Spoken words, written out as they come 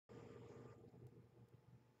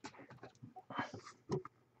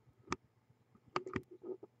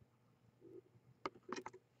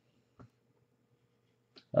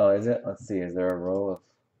Oh, is it? Let's see. Is there a row of?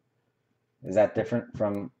 Is that different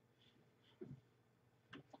from?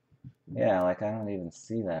 Yeah, like I don't even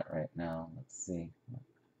see that right now. Let's see.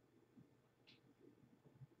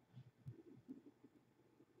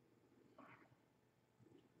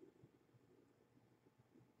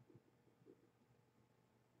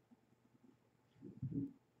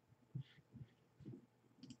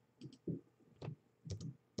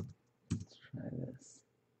 Let's try this.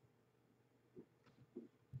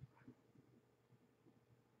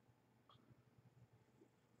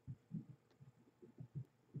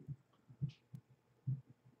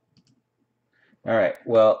 All right.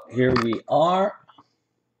 Well, here we are.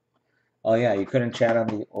 Oh yeah, you couldn't chat on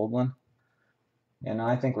the old one? Yeah, no,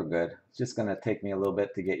 I think we're good. It's just gonna take me a little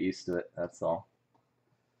bit to get used to it. That's all.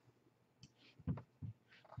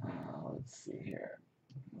 Let's see here.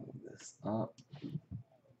 Move this up.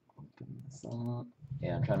 Open this up.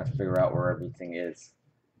 Yeah, I'm trying to figure out where everything is.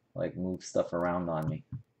 Like move stuff around on me.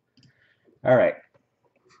 All right.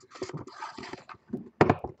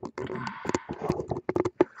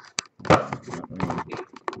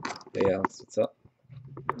 Hey Alex, what's up?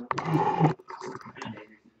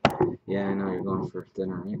 Yeah, I know you're going for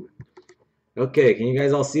dinner, right? Okay, can you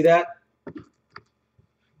guys all see that?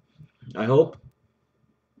 I hope.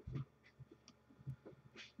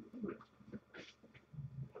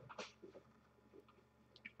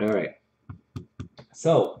 All right.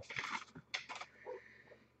 So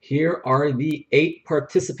here are the 8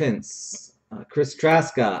 participants. Chris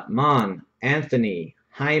Traska, Mon, Anthony,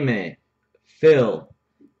 Jaime, Phil,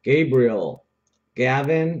 Gabriel,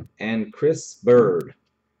 Gavin, and Chris Bird.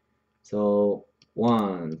 So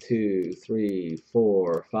 1, 2, 3,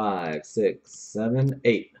 4, 5, 6, 7,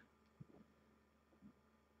 8.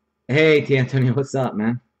 Hey, T. Antonio, what's up,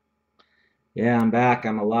 man? Yeah, I'm back.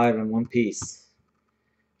 I'm alive in one piece.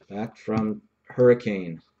 Back from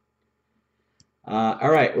Hurricane.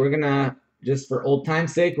 All right, we're gonna, just for old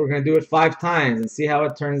time's sake, we're gonna do it 5 times and see how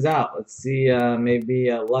it turns out. Let's see,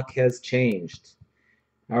 maybe luck has changed.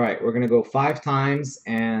 All right, we're gonna go 5 times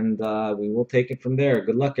and we will take it from there.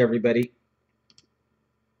 Good luck, everybody.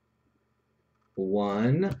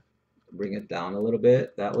 1, bring it down a little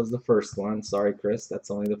bit. That was the first one. Sorry, Chris, that's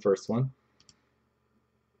only the first one.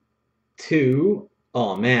 2,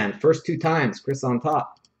 oh man, first 2 times, Chris on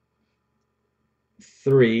top.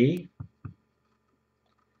 3,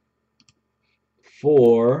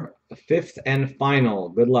 4, 5th and final.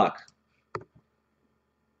 Good luck.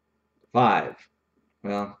 5.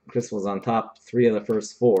 Well, Chris was on top 3 of the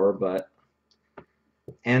first 4, but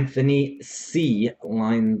Anthony C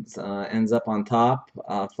ends up on top,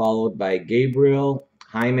 followed by Gabriel,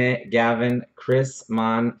 Jaime, Gavin, Chris,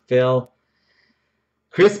 Mon, Phil,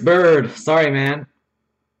 Chris Bird. Sorry, man.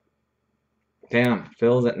 Damn,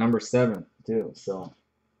 Phil's at number 7 too. So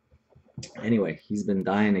anyway, he's been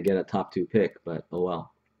dying to get a top 2 pick, but oh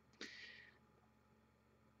well.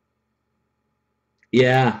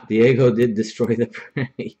 Yeah, Diego did destroy the.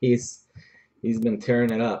 he's been tearing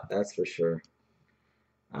it up. That's for sure.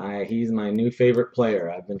 He's my new favorite player.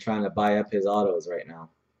 I've been trying to buy up his autos right now.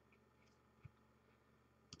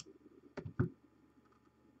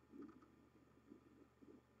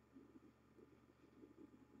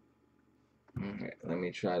 All right, let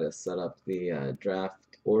me try to set up the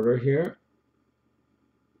draft order here.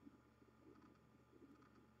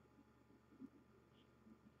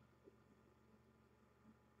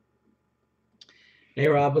 Hey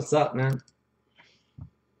Rob, what's up, man?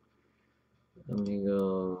 Let me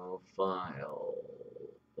go file,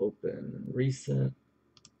 open, recent.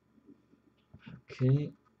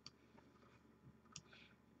 Okay.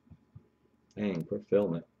 Dang, poor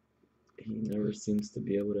Philman. He never seems to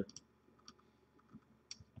be able to.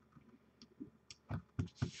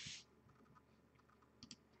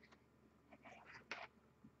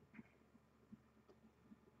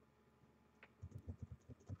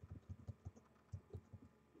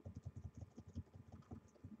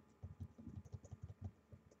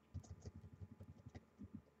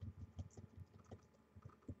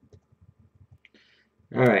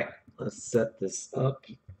 All right, let's set this up.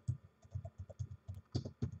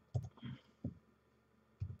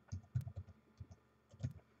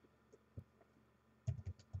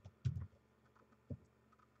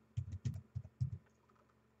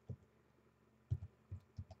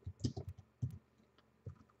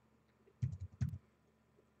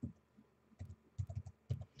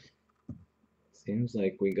 Seems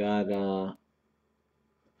like we got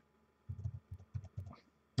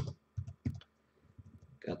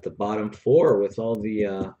the bottom 4 with all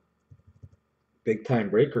the big time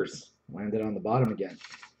breakers. Landed on the bottom again.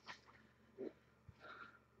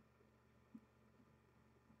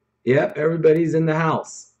 Yep, everybody's in the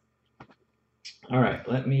house. All right,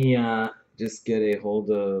 let me just get a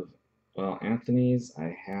hold of, well, Anthony's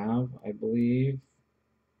I have, I believe.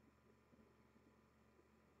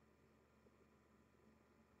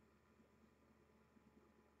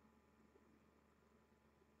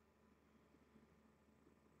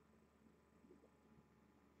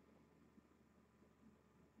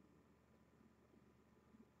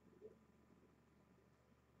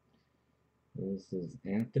 This is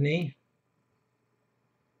Anthony.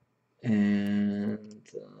 And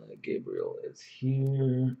Gabriel is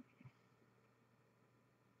here.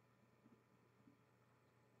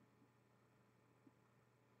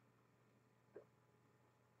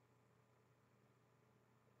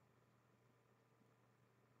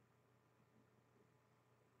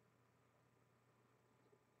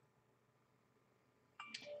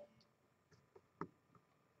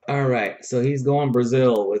 All right, so he's going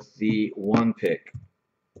Brazil with the 1 pick.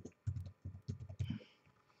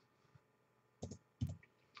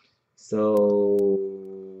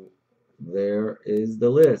 So there is the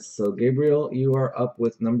list. So Gabriel, you are up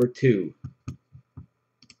with number 2.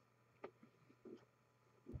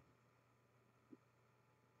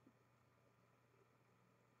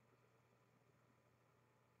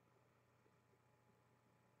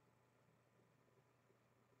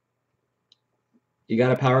 You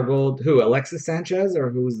got a power gold. Who? Alexis Sanchez or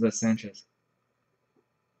who's the Sanchez?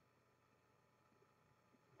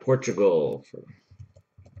 Portugal.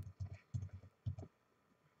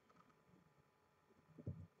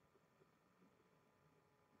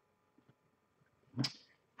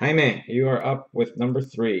 Jaime, you are up with number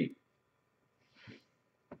 3.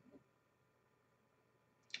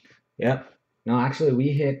 Yep. No, actually, we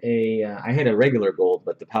hit a. I hit a regular gold,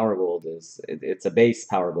 but the power gold it's a base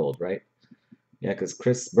power gold, right? Yeah, because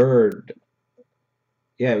Chris Bird.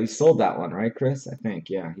 Yeah, we sold that one, right, Chris? I think.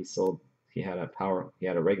 Yeah, he sold. He had a power. He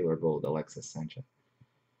had a regular gold, Alexis Sanchez.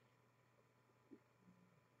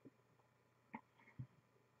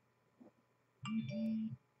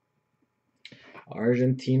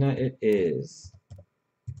 Argentina, it is.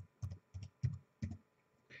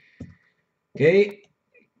 Okay,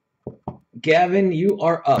 Gavin, you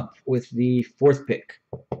are up with the 4th pick.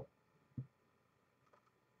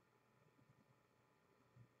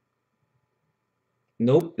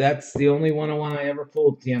 Nope, that's the only 101 I ever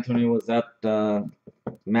pulled, Antonio, was that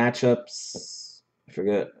matchups. I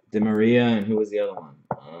forget. Di Maria and who was the other one?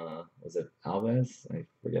 Was it Alves? I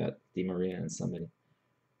forget. Di Maria and somebody.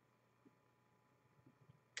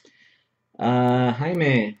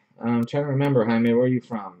 Jaime, I'm trying to remember. Jaime, where are you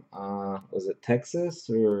from? Was it Texas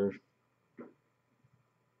or? I'm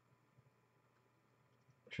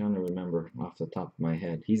trying to remember off the top of my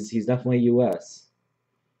head. He's definitely U.S.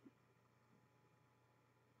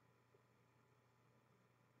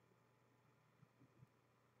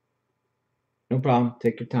 No problem.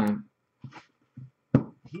 Take your time.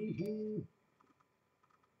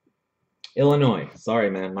 Illinois. Sorry,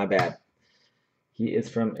 man. My bad. He is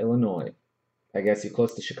from Illinois. I guess you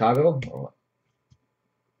close to Chicago or what?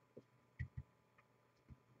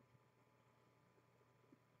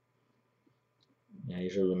 Yeah, I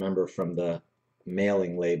usually remember from the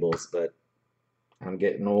mailing labels, but I'm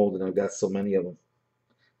getting old and I've got so many of them.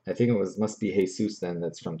 I think must be Jesus then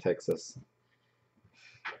that's from Texas.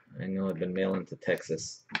 I know I've been mailing to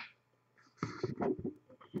Texas.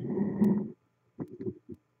 And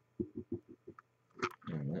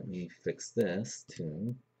let me fix this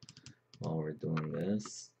too while we're doing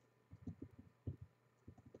this.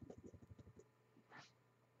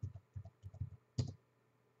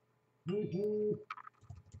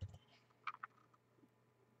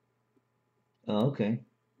 Oh, okay.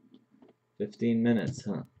 15 minutes,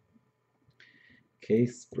 huh?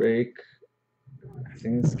 Case break. I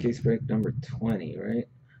think this is case break number 20, right?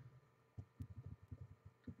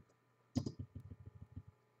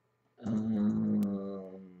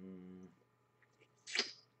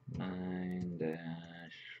 9 dash.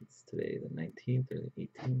 What's today? The 19th or the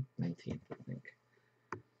 18th? 19th, I think.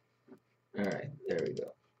 All right, there we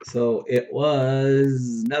go. So it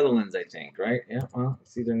was Netherlands, I think, right? Yeah, well,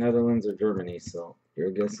 it's either Netherlands or Germany, so your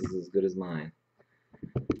guess is as good as mine.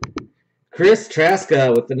 Chris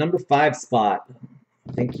Traska with the number 5 spot.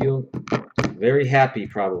 I think you'll very happy,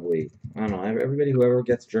 probably. I don't know. Everybody who ever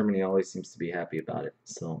gets Germany always seems to be happy about it.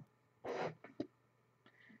 So,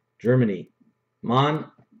 Germany. Mon,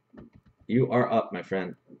 you are up, my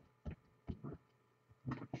friend.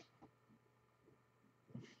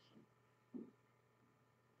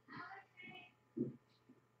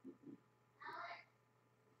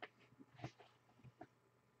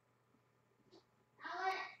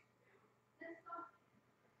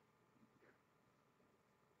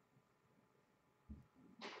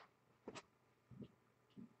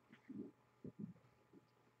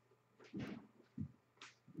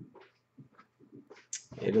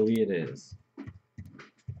 Italy it is.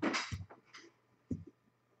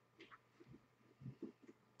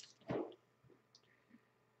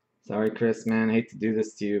 Sorry, Chris, man. I hate to do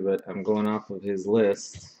this to you, but I'm going off of his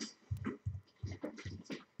list.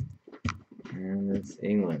 And it's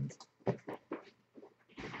England.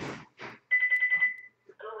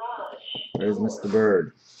 There's Mr.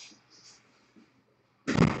 Bird.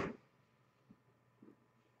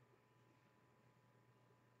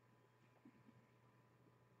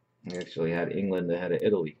 I actually had England ahead of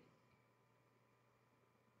Italy.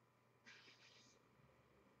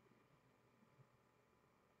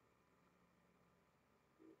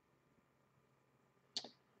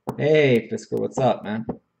 Hey, Fisker, what's up, man?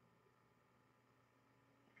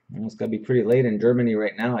 It's got to be pretty late in Germany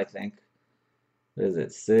right now, I think. What is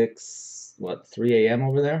it, 3 a.m.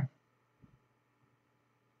 over there?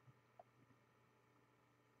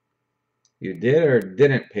 You did or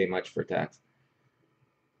didn't pay much for tax?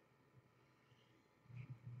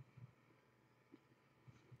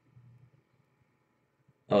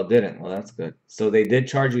 Oh, didn't. Well, that's good. So they did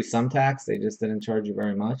charge you some tax, they just didn't charge you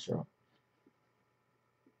very much, or?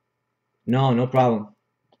 No, no problem.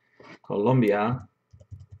 Colombia.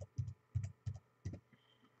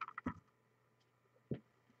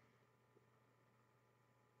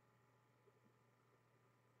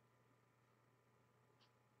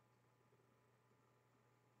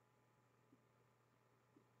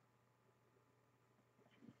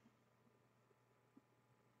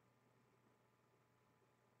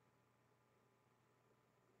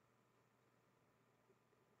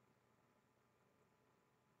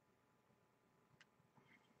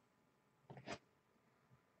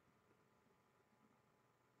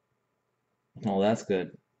 Oh, that's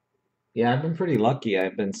good. Yeah, I've been pretty lucky.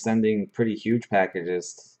 I've been sending pretty huge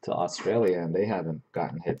packages to Australia, and they haven't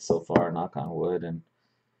gotten hit so far, knock on wood. And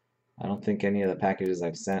I don't think any of the packages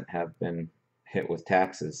I've sent have been hit with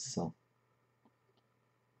taxes. So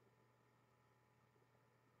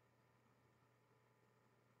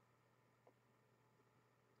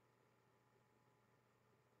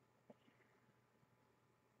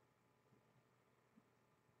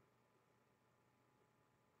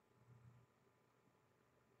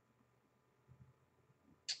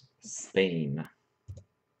Spain.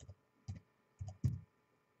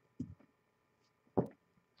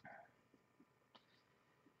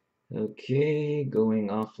 Okay, going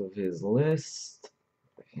off of his list.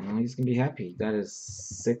 You know, he's gonna be happy. He got his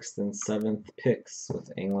 6th and 7th picks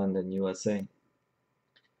with England and USA.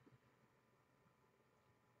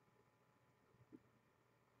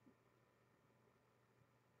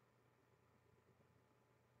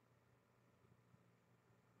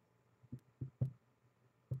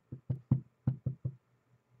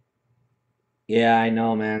 Yeah, I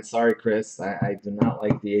know, man. Sorry, Chris. I do not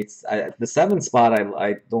like the 8th. The 7th spot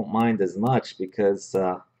I don't mind as much because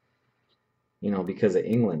you know, because of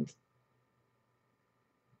England.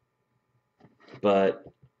 But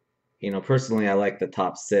you know, personally, I like the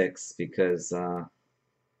top 6 because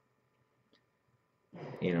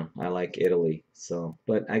you know, I like Italy. So,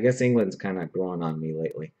 but I guess England's kind of growing on me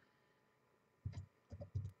lately.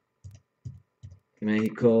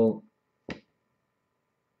 Mexico,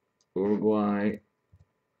 Uruguay.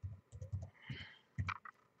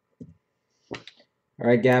 All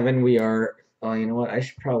right, Gavin, we are. Oh, you know what? I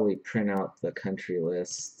should probably print out the country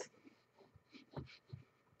list.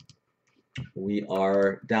 We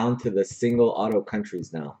are down to the single auto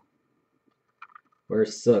countries now.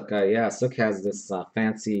 Where's Sook? Yeah, Sook has this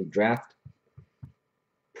fancy draft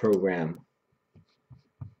program.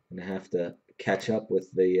 I'm gonna have to catch up with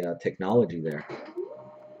the technology there.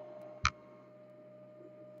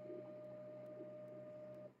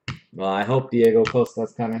 Well, I hope Diego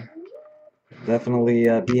Costa's coming. Definitely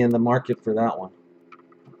be in the market for that one.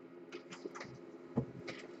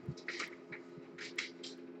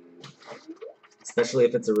 Especially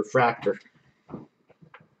if it's a refractor.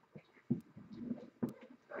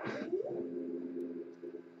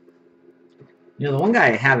 You know, the one guy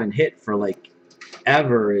I haven't hit for like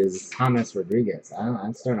ever is James Rodriguez.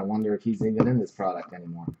 I'm starting to wonder if he's even in this product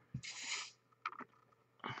anymore.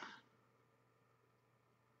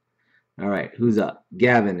 All right, who's up?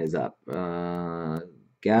 Gavin is up.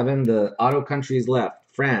 Gavin, the auto countries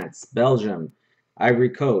left: France, Belgium, Ivory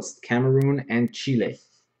Coast, Cameroon, and Chile.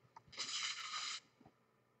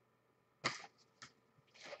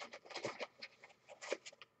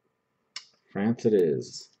 France it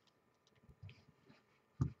is.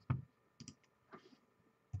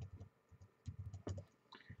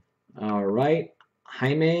 All right,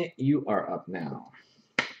 Jaime, you are up now.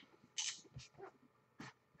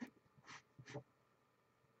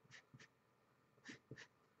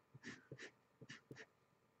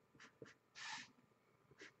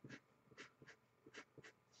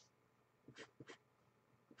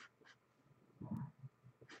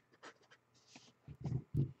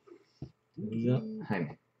 Who's up?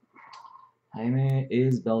 Jaime. Jaime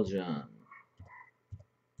is Belgium.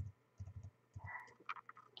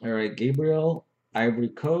 All right, Gabriel, Ivory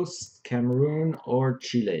Coast, Cameroon, or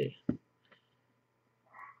Chile?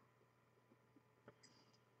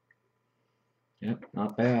 Yep,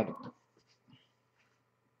 not bad.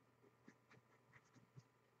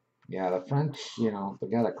 Yeah, the French, you know, they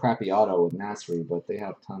got a crappy auto with Nasri, but they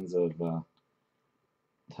have tons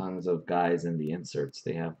of guys in the inserts.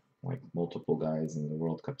 They have like multiple guys in the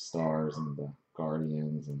World Cup stars and the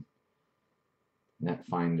Guardians and net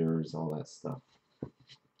finders, all that stuff.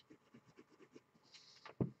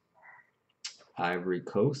 Ivory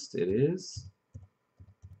Coast it is.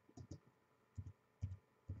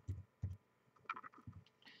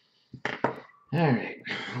 All right,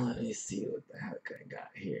 let me see what the heck I got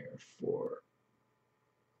here for.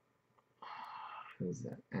 Who's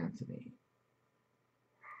that? Anthony.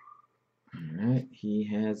 All right, he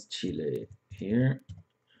has Chile here.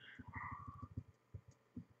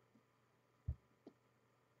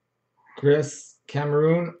 Chris,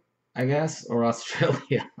 Cameroon, I guess, or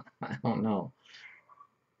Australia. I don't know.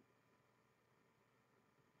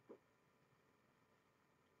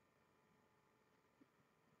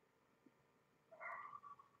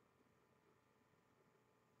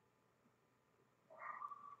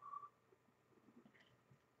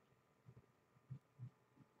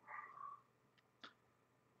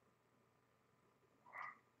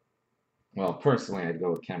 Well, personally, I'd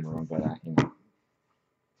go with Cameroon, but you know,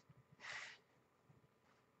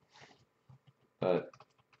 but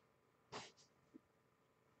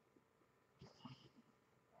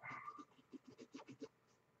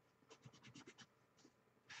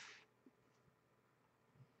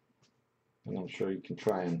and I'm sure you can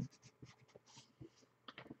try and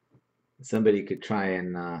somebody could try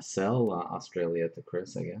and sell Australia to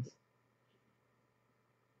Chris, I guess.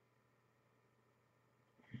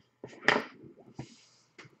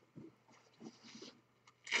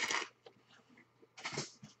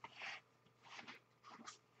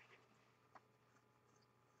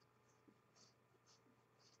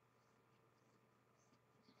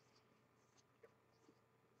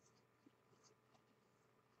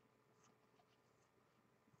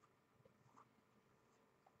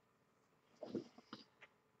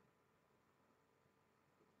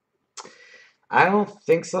 I don't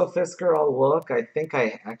think so, Fisker. I'll look. I think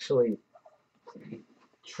I actually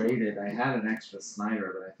traded. I had an extra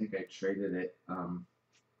Snyder, but I think I traded it. I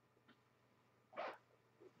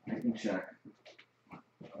can check.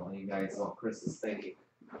 While you guys, while Chris is thinking.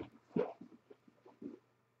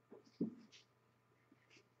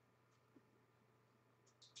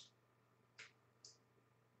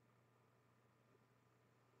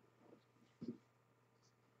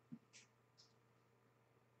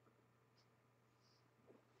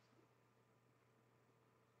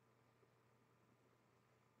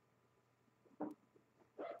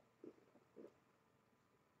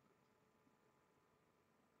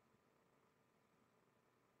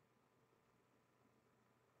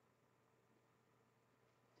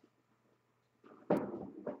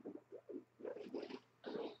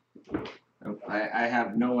 I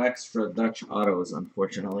have no extra Dutch autos,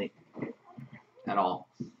 unfortunately, at all.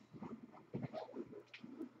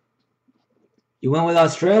 You went with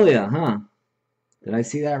Australia, huh? Did I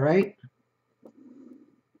see that right?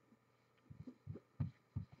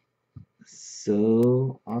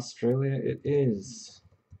 So, Australia it is.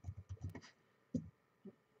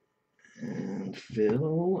 And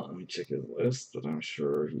Phil, let me check his list, but I'm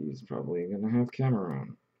sure he's probably going to have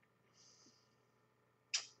Cameroon.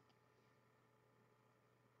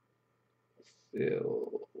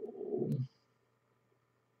 Phil.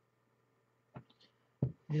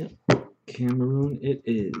 Yep, Cameroon it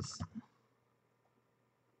is.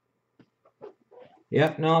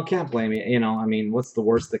 Yep, no, I can't blame you. You know, I mean, what's the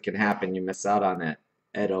worst that can happen? You miss out on that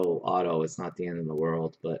Edo auto. It's not the end of the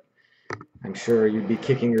world, but I'm sure you'd be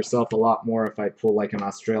kicking yourself a lot more if I pull like an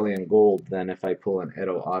Australian gold than if I pull an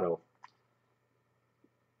Edo auto.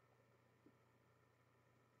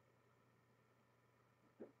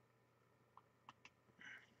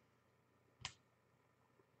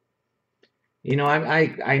 You know,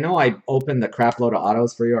 I know I opened the crap load of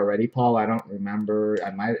autos for you already, Paul. I don't remember.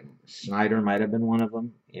 Schneider might have been one of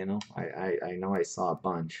them. You know, I know I saw a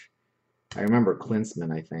bunch. I remember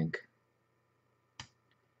Klinsmann, I think.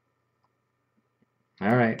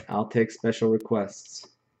 All right, I'll take special requests.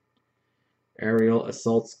 Aerial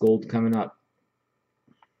Assaults Gold coming up.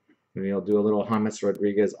 Maybe I'll do a little James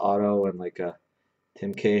Rodriguez auto and like a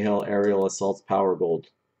Tim Cahill Aerial Assaults Power Gold.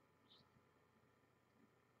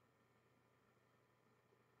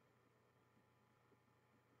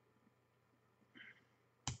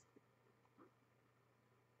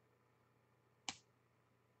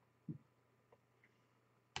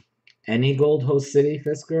 Any Gold Host City,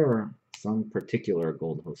 Fisker, or some particular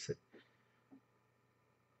Gold Host City?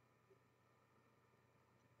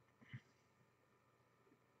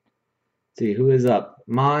 Let's see, who is up?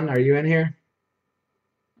 Mon, are you in here?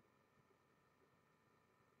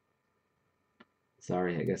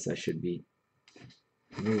 Sorry, I guess I should be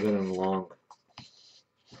moving along.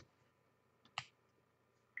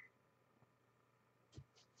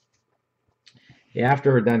 Yeah,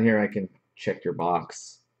 after we're done here, I can check your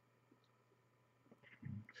box.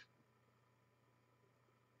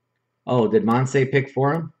 Oh, did Mon say pick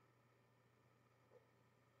for him?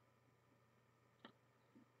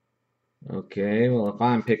 Okay, well, if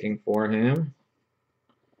I'm picking for him,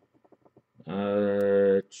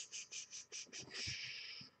 I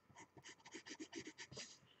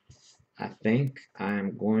think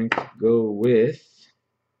I'm going to go with.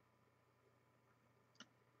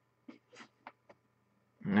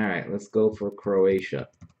 All right, let's go for Croatia.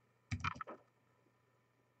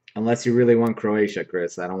 Unless you really want Croatia,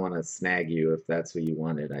 Chris. I don't want to snag you if that's what you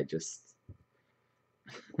wanted. I just.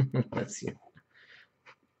 Let's see.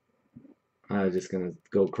 I'm just going to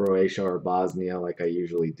go Croatia or Bosnia like I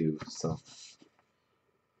usually do. So.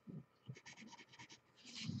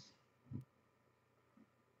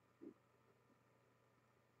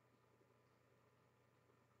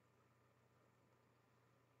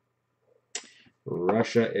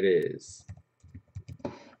 Russia it is.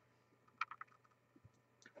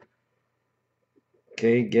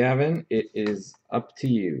 Okay, Gavin, it is up to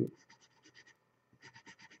you.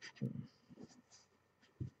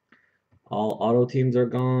 All auto teams are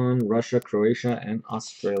gone. Russia, Croatia, and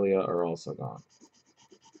Australia are also gone.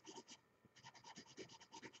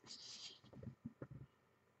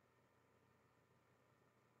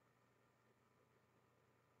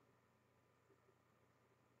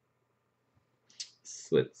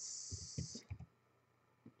 Swiss.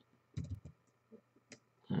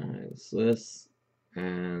 Alright, Swiss.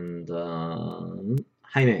 And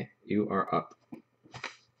Jaime, you are up.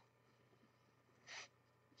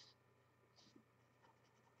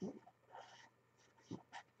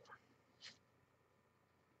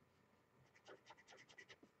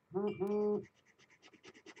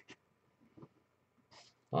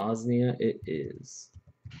 Bosnia it is.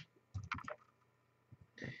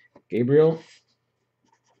 Gabriel.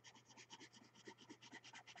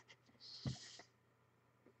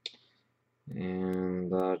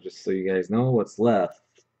 And just so you guys know what's left.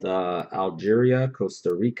 Algeria,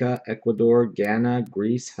 Costa Rica, Ecuador, Ghana,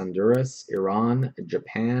 Greece, Honduras, Iran,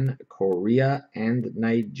 Japan, Korea, and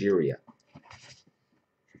Nigeria.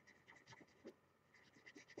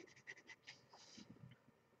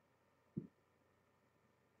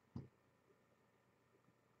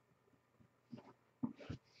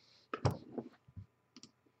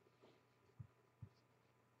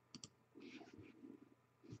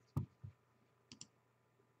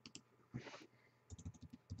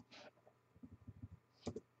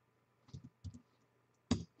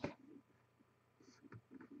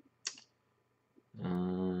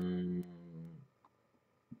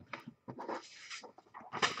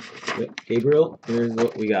 Gabriel, here's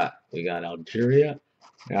what we got. We got Algeria,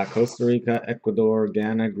 we got Costa Rica, Ecuador,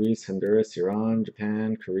 Ghana, Greece, Honduras, Iran,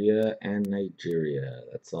 Japan, Korea, and Nigeria.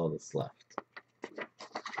 That's all that's left.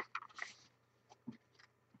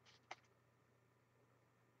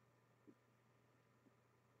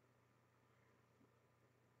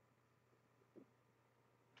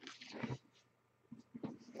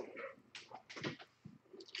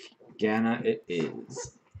 Ghana it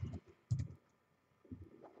is.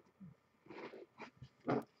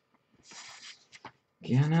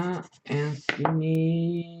 Ghana,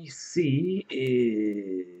 Anthony C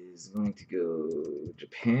is going to go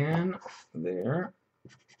Japan there.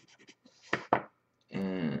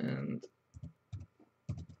 And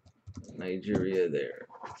Nigeria there.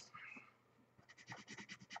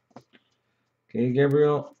 Okay,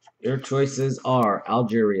 Gabriel, your choices are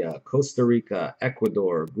Algeria, Costa Rica,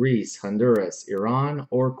 Ecuador, Greece, Honduras, Iran,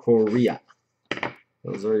 or Korea.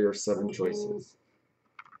 Those are your 7 choices.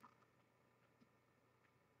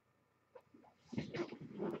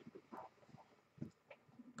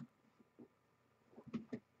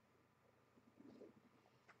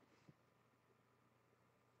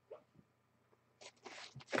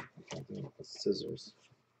 Scissors.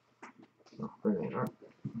 Oh, there they are.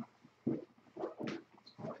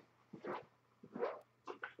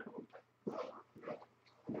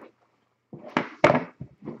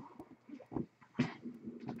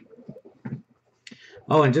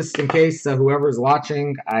 Oh, and just in case whoever's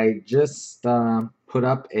watching, I just put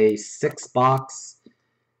up a 6-box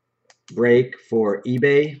break for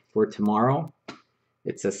eBay for tomorrow.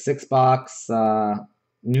 It's a 6-box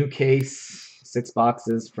new case, 6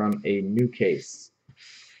 boxes from a new case.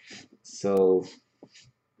 So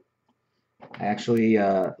I actually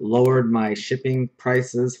lowered my shipping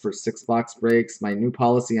prices for 6-box breaks. My new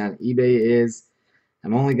policy on eBay is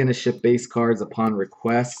I'm only going to ship base cards upon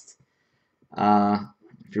request.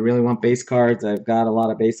 If you really want base cards, I've got a lot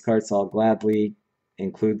of base cards, so I'll gladly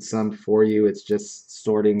include some for you. It's just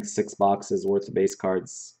sorting 6 boxes worth of base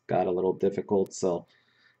cards got a little difficult, so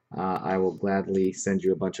I will gladly send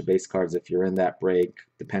you a bunch of base cards if you're in that break,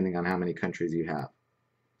 depending on how many countries you have.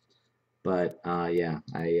 But yeah,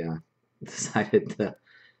 I decided to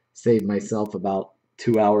save myself about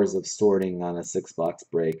 2 hours of sorting on a 6-box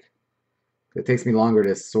break. It takes me longer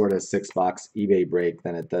to sort a 6-box eBay break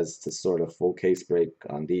than it does to sort a full case break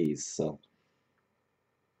on these. So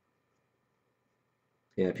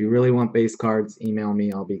yeah, if you really want base cards, email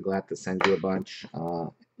me. I'll be glad to send you a bunch.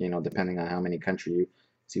 You know, depending on how many countries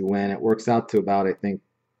you win. It works out to about, I think,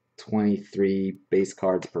 23 base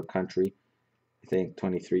cards per country. I think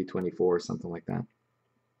 23, 24, something like that.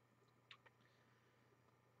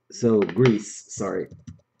 So Greece, sorry.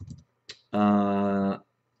 So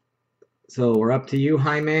we're up to you,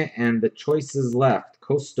 Jaime, and the choices left: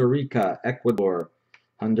 Costa Rica, Ecuador,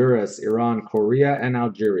 Honduras, Iran, Korea, and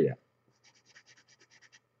Algeria.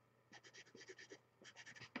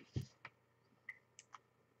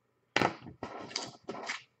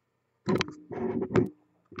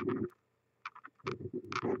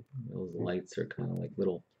 Those lights are kind of like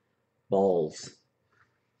little balls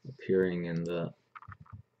appearing in the...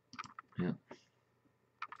 Yeah.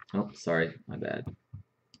 Oh, sorry, my bad.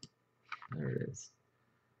 There it is.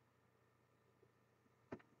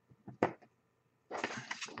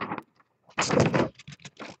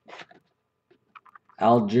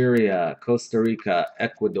 Algeria, Costa Rica,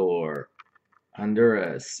 Ecuador,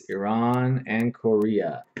 Honduras, Iran, and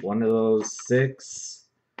Korea. One of those 6.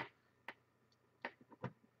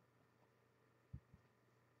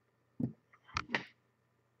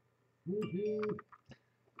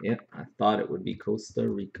 Yep, I thought it would be Costa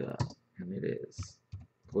Rica, and it is.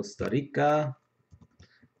 Costa Rica,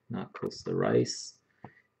 not Costa Rice.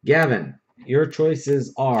 Gavin, your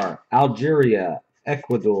choices are Algeria,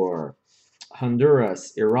 Ecuador,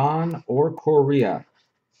 Honduras, Iran, or Korea.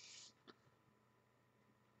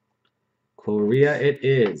 Korea it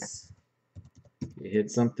is. You hit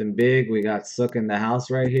something big. We got Sook in the house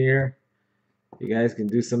right here. You guys can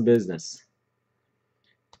do some business.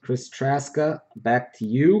 Chris Traska, back to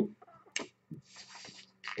you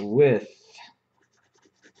with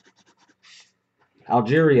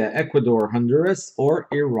Algeria, Ecuador, Honduras, or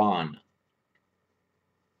Iran.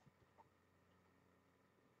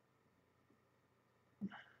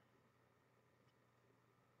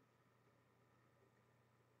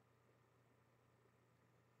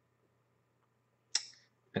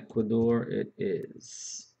 Ecuador it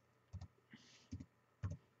is.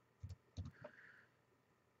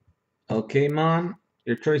 Okay, Mon,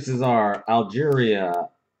 your choices are Algeria,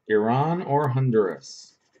 Iran, or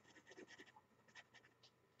Honduras.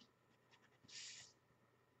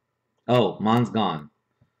 Oh, Mon's gone.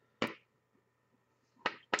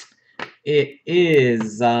 It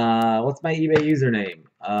is, what's my eBay username?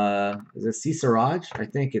 Is it Cseraj? I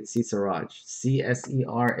think it's Cseraj.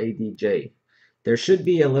 C-S-E-R-A-D-J. There should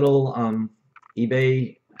be a little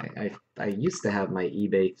eBay. I used to have my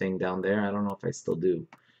eBay thing down there. I don't know if I still do.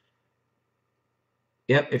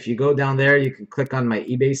 Yep, if you go down there, you can click on my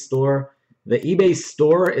eBay store. The eBay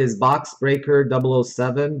store is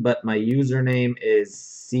Boxbreaker007, but my username is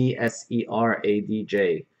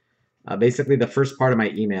CSERADJ. Basically, the first part of my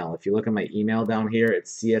email. If you look at my email down here,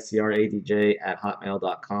 it's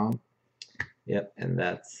cseradj@hotmail.com. Yep, and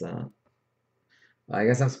that's... I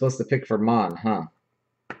guess I'm supposed to pick for Mon, huh?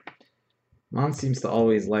 Mon seems to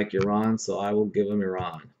always like Iran, so I will give him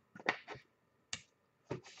Iran.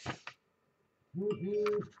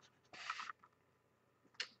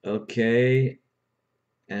 Okay,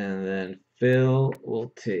 and then Phil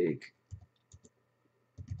will take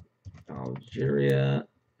Algeria,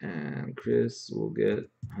 and Chris will get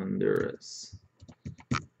Honduras.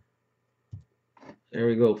 There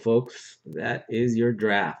we go, folks. That is your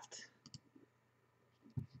draft.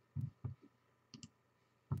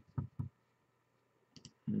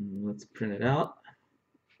 Let's print it out.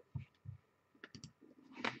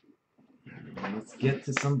 Let's get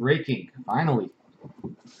to some breaking, finally.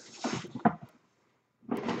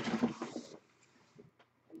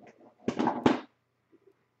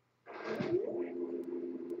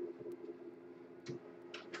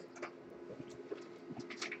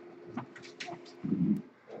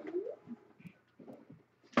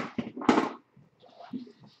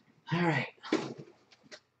 right.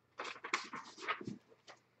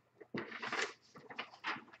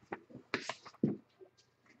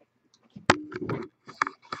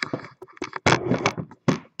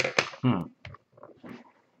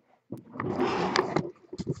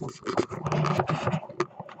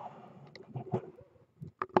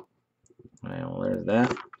 Well, there's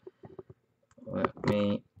that.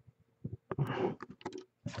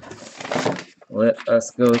 Let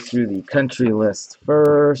us go through the country list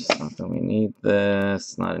first. So we need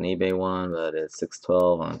this, not an eBay one, but it's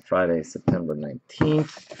 6/12 on Friday, September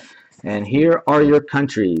 19th. And here are your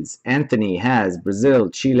countries. Anthony has Brazil,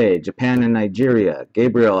 Chile, Japan, and Nigeria.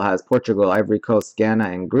 Gabriel has Portugal, Ivory Coast, Ghana,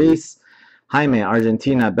 and Greece. Jaime,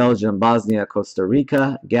 Argentina, Belgium, Bosnia, Costa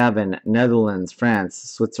Rica. Gavin, Netherlands, France,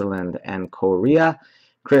 Switzerland, and Korea.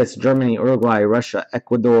 Chris, Germany, Uruguay, Russia,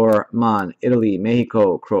 Ecuador. Man, Italy,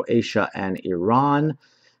 Mexico, Croatia, and Iran.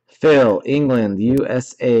 Phil, England,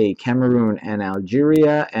 USA, Cameroon, and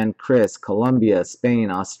Algeria. And Chris, Colombia,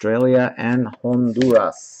 Spain, Australia, and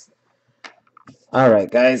Honduras. All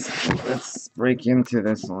right, guys, let's break into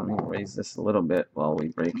this. Let me raise this a little bit while we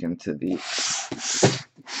break into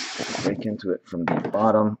it from the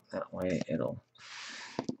bottom. That way it'll.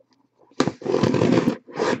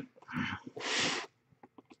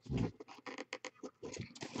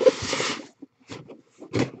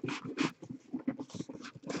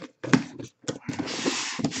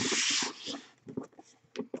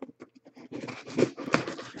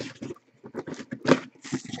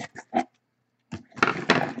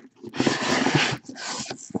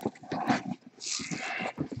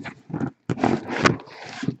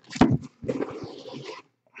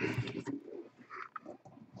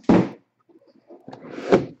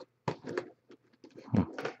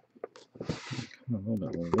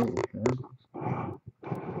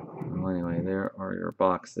 Well, anyway, there are your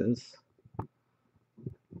boxes.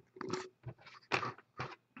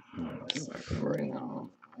 Start covering on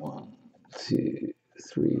 1, 2,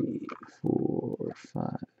 3, 4,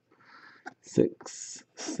 5, 6,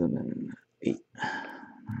 7, 8,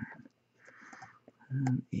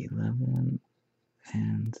 9, 11,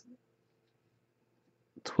 and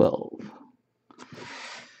 12.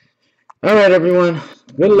 All right, everyone.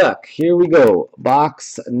 Good luck. Here we go.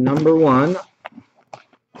 Box number 1.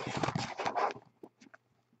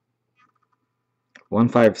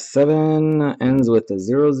 157 ends with a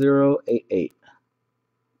 0088.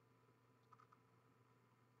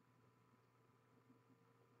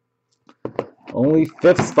 Only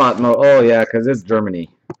 5th spot mode. Oh, yeah, because it's Germany.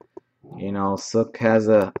 You know, Sook has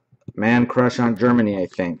a man crush on Germany, I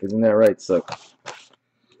think. Isn't that right, Sook?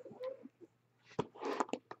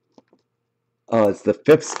 Oh, it's the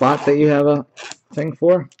 5th spot that you have a thing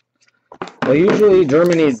for? Well, usually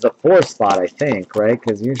Germany's the 4th spot, I think, right?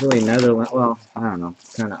 Because usually Netherlands, well, I don't know.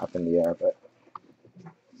 It's kind of up in the air, but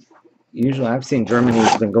usually I've seen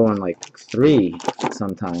Germany's been going like 3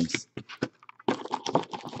 sometimes.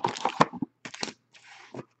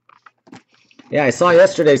 Yeah, I saw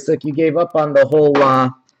yesterday, Sook, you gave up on the whole,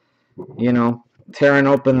 you know, tearing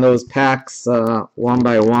open those packs one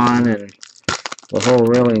by one and the whole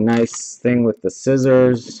really nice thing with the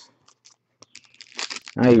scissors.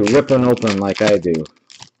 Now you rip them open like I do.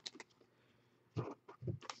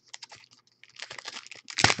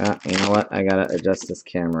 You know what? I gotta adjust this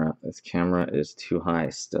camera. This camera is too high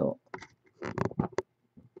still.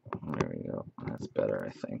 There we go. That's better,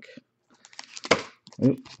 I think.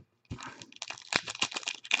 Oop.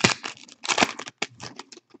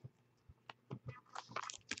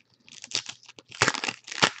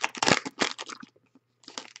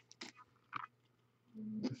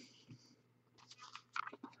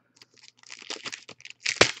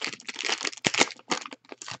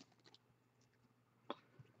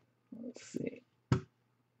 Let's see.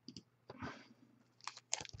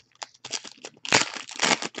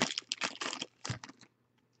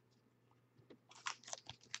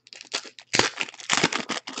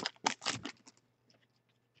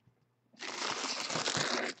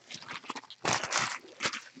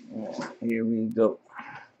 Here we go.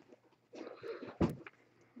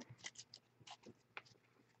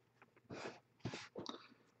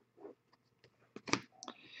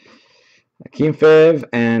 Akinfeev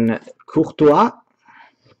and Courtois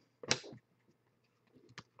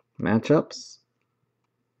matchups.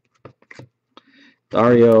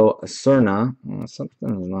 Dario Serna.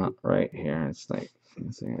 Something's not right here. It's like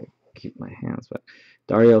I keep my hands, but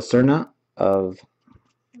Dario Serna of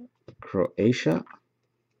Croatia.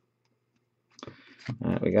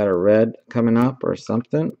 We got a red coming up or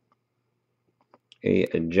something. A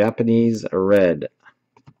Japanese red.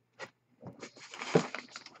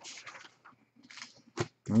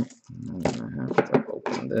 I'm gonna have to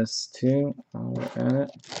open this too while we're at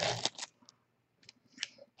it.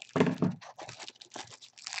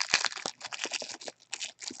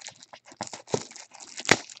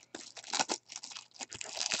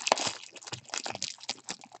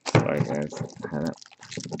 Sorry guys, I had it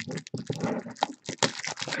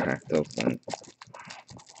cracked open.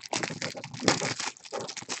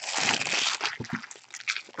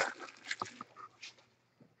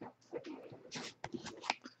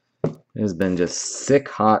 It's been just sick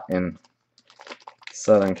hot in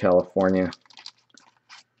Southern California.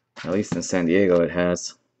 At least in San Diego it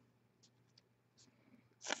has.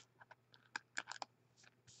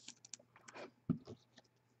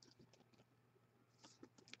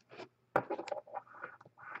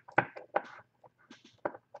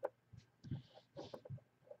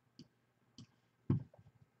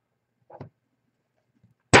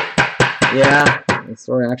 Yeah,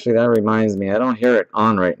 actually that reminds me. I don't hear it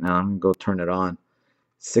on right now. I'm gonna go turn it on.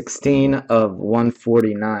 16 of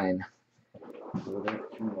 149. So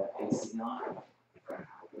turn that AC on.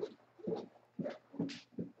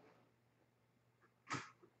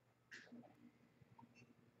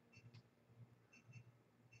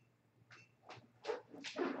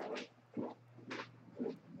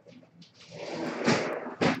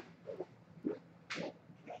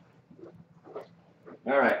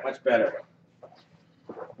 All right, much better.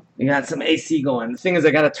 We got some AC going. The thing is,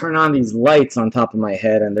 I got to turn on these lights on top of my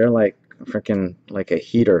head, and they're like freaking like a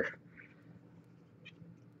heater.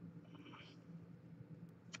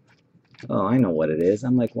 Oh, I know what it is.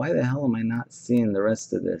 I'm like, why the hell am I not seeing the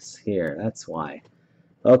rest of this here? That's why.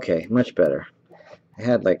 Okay, much better. I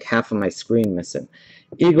had like half of my screen missing.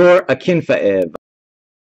 Igor Akinfeev.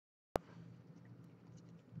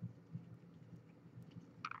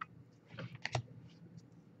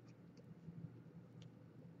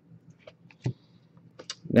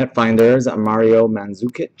 Netfinders, Mario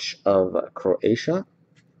Mandzukic of Croatia.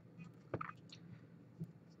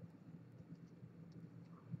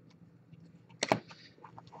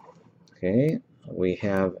 Okay, we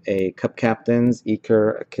have a Cup Captains,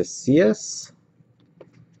 Iker Casillas.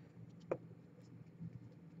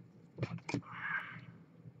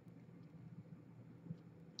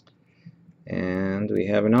 And we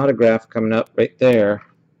have an autograph coming up right there.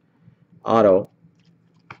 Auto.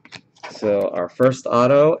 So our first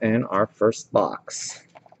auto and our first box.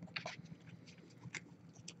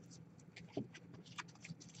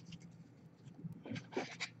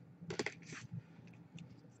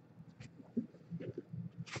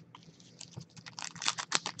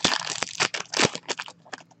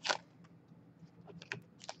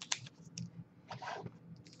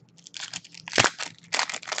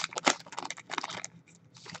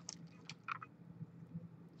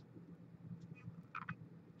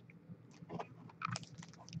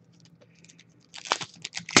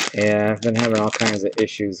 Yeah, I've been having all kinds of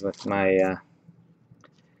issues with my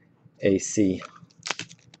AC.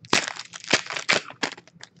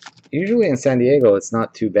 Usually in San Diego it's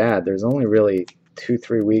not too bad. There's only really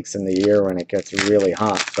 2-3 weeks in the year when it gets really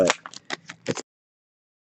hot, but it's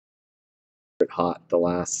hot the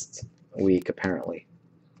last week apparently.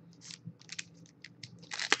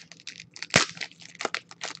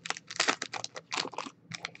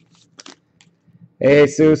 Hey,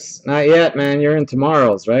 Jesus, not yet, man. You're in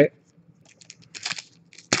tomorrow's, right?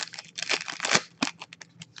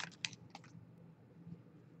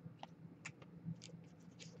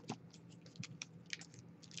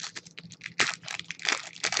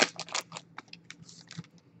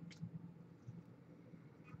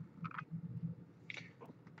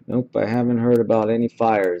 Nope, I haven't heard about any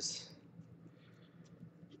fires.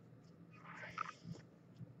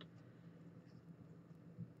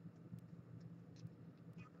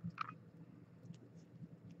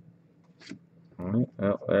 All right,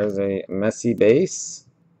 well, there's a messy base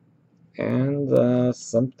and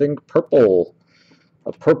something purple.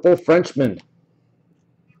 A purple Frenchman.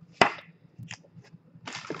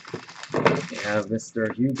 We have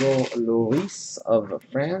Mr. Hugo Lloris of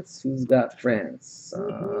France. Who's got France?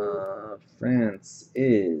 France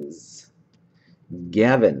is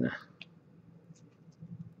Gavin.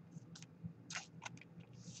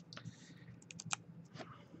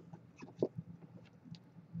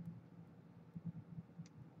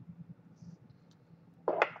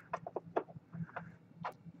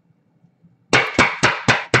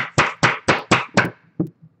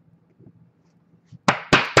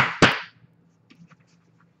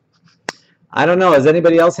 I don't know. Is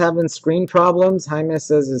anybody else having screen problems? Jaime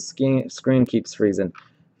says his screen keeps freezing.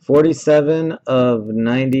 47 of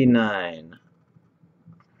 99.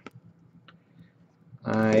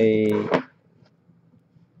 I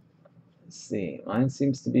see. Mine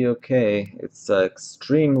seems to be okay. It's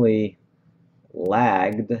extremely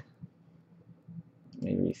lagged. Let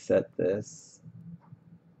me reset this.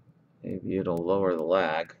 Maybe it'll lower the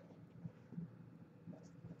lag.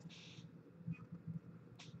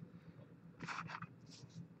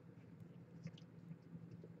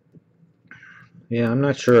 Yeah, I'm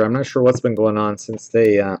not sure. I'm not sure what's been going on since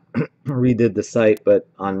they redid the site, but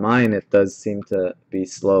on mine it does seem to be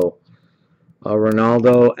slow.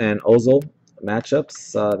 Ronaldo and Ozil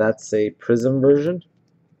matchups. That's a Prism version.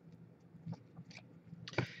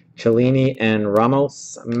 Cellini and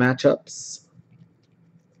Ramos matchups.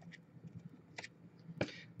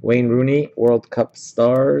 Wayne Rooney, World Cup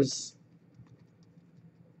stars.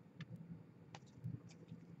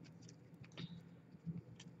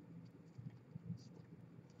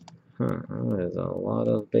 There's a lot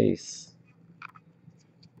of base.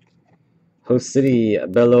 Host City,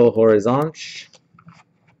 Belo Horizonte.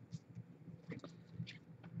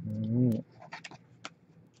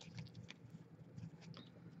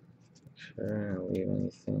 Sure, I don't leave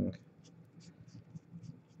anything.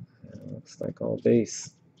 It looks like all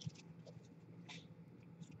base.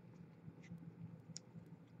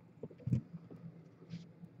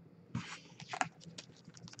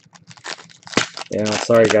 Yeah,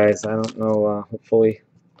 sorry guys, I don't know, hopefully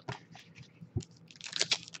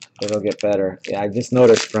it'll get better. Yeah, I just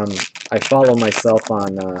noticed I follow myself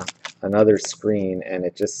on another screen and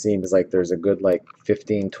it just seems like there's a good like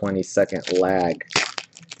 15-20 second lag.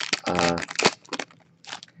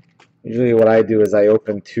 Usually what I do is I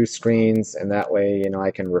open two screens and that way,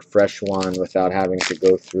 I can refresh one without having to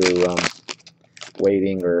go through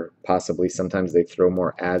waiting, or possibly sometimes they throw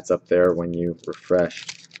more ads up there when you refresh.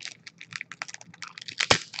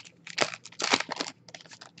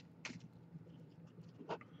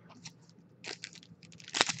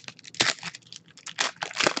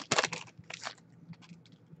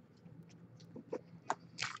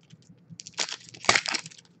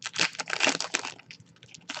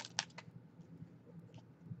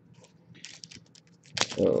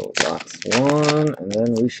 So box one, and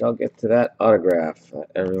then we shall get to that autograph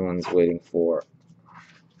that everyone's waiting for.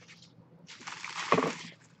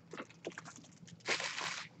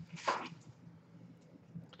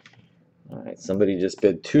 Alright, somebody just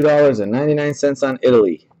bid $2.99 on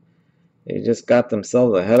Italy. They just got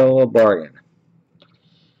themselves a hell of a bargain.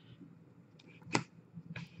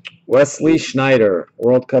 Wesley Schneider,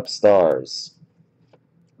 World Cup stars.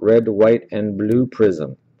 Red, white, and blue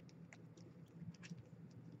prism.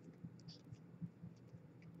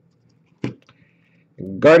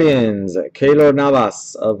 Guardians, Keylor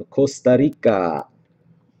Navas of Costa Rica.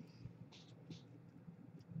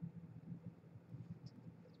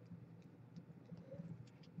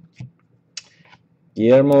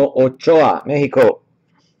 Guillermo Ochoa, Mexico.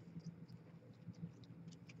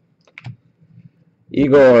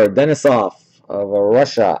 Igor Denisov of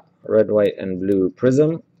Russia, red, white, and blue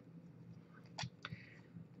prism.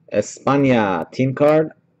 España, team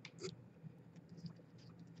card.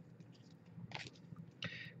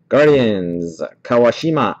 Guardians,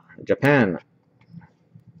 Kawashima, Japan.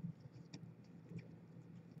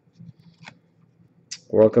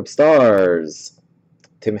 World Cup stars,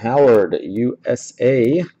 Tim Howard,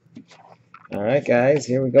 USA. All right, guys,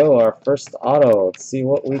 here we go. Our first auto. Let's see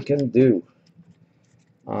what we can do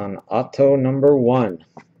on auto number 1.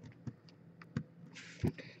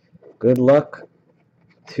 Good luck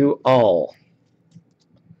to all.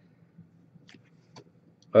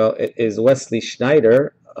 Well, it is Wesley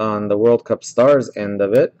Schneider on the World Cup stars end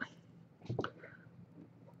of it. Let's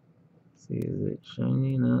see, is it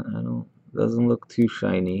shiny? No, I don't. Doesn't look too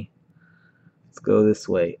shiny. Let's go this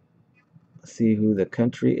way. See who the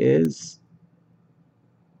country is.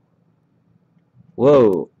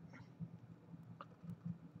 Whoa.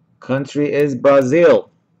 Country is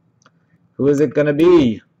Brazil. Who is it gonna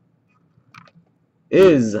be?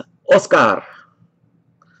 Is Oscar.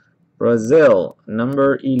 Brazil,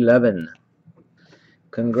 number 11.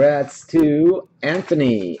 Congrats to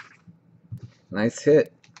Anthony. Nice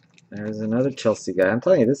hit. There's another Chelsea guy. I'm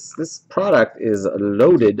telling you, this product is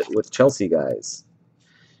loaded with Chelsea guys.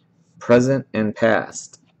 Present and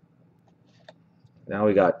past. Now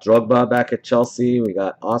we got Drogba back at Chelsea. We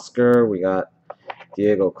got Oscar. We got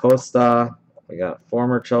Diego Costa. We got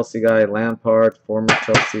former Chelsea guy Lampard. Former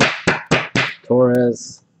Chelsea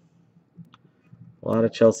Torres. A lot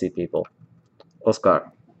of Chelsea people.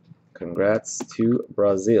 Oscar. Congrats to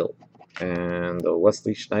Brazil. And the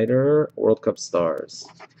Wesley Schneider World Cup stars.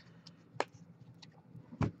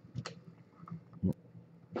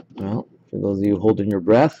 Well, for those of you holding your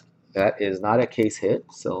breath, that is not a case hit,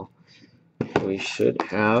 so we should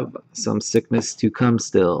have some sickness to come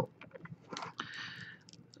still.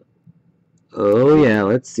 Oh yeah,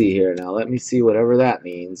 let's see here now. Let me see whatever that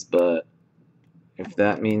means, but if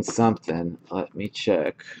that means something, let me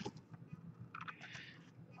check.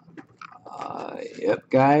 Yep,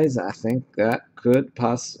 guys, I think that could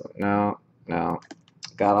possibly... No.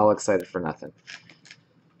 Got all excited for nothing.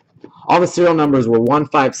 All the serial numbers were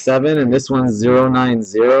 157, and this one's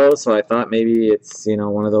 090, so I thought maybe it's, you know,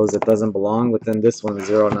 one of those that doesn't belong, but then this one's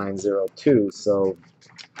 0902, so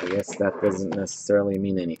I guess that doesn't necessarily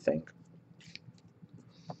mean anything.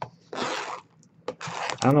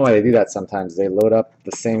 I don't know why they do that sometimes. They load up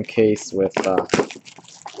the same case with,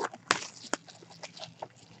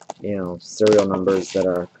 you know, serial numbers that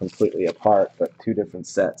are completely apart, but two different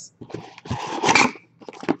sets.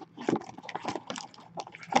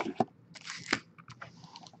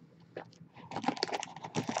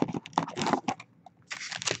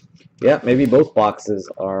 Yeah, maybe both boxes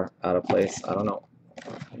are out of place. I don't know.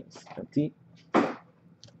 It's empty.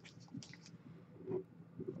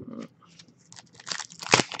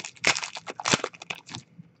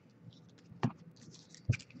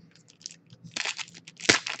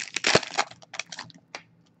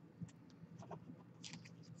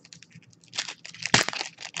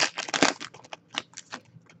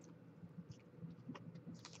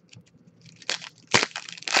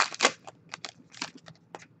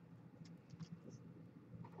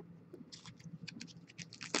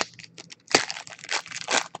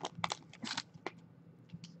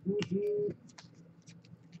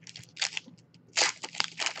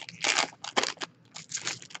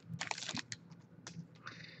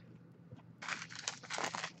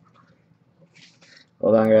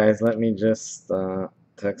 Hold on, guys. Let me just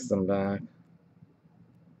text them back.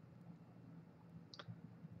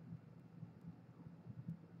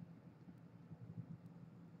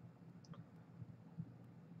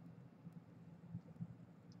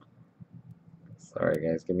 Sorry,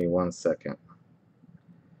 guys. Give me 1 second.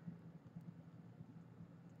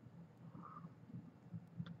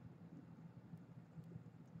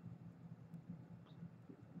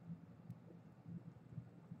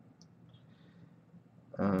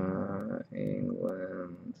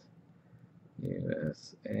 England,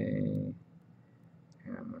 USA,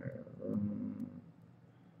 Cameroon,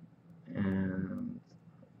 and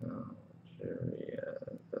Algeria,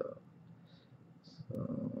 though. So,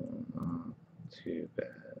 not too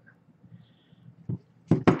bad.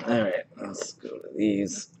 Alright, let's go to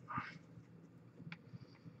these.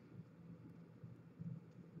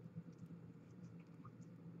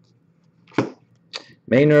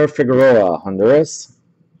 Maynor Figueroa, Honduras.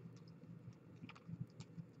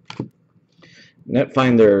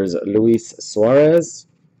 Netfinders, Luis Suarez.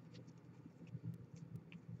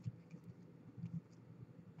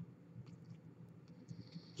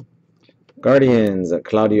 Guardians,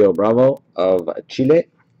 Claudio Bravo of Chile.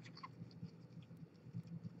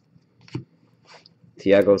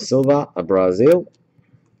 Thiago Silva of Brazil.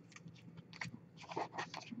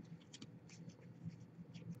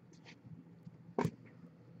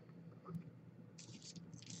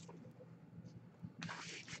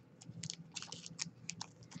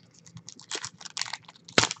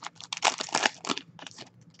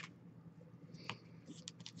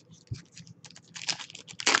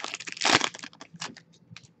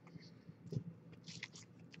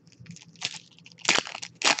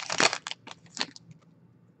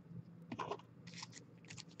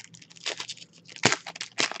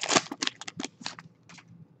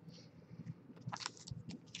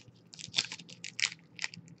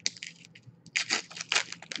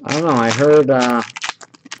 I don't know.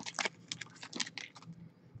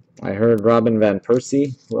 I heard Robin Van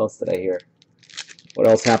Persie. Who else did I hear? What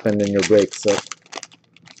else happened in your break, so?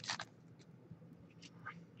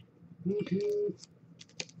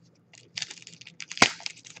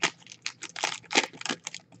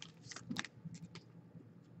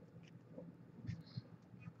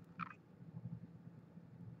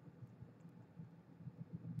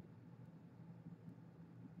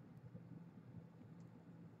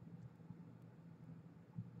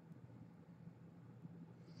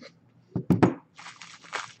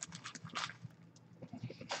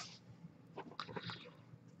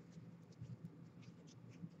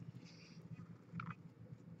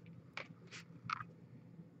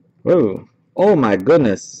 Whoa. Oh my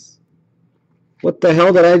goodness. What the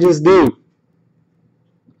hell did I just do?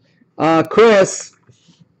 Chris,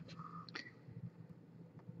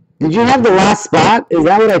 did you have the last spot? Is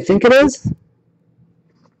that what I think it is?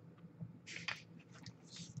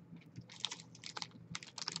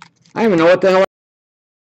 I don't even know what the hell.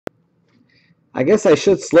 I guess I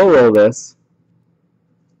should slow roll this.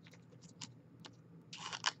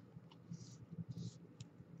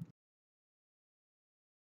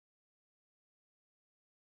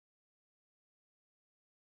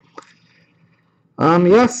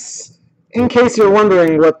 Yes, in case you're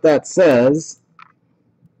wondering what that says,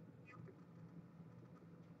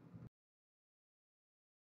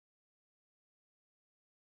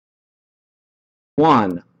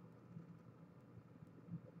 one.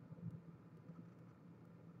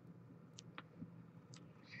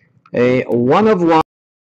 A one of one.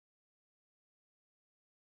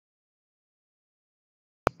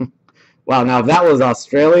 Wow, now if that was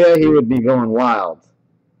Australia, he would be going wild.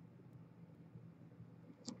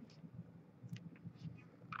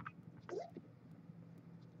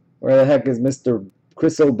 Where the heck is Mr.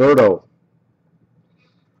 Chris Alberto?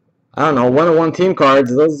 I don't know, one of one team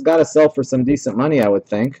cards, those got to sell for some decent money, I would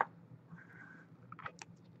think.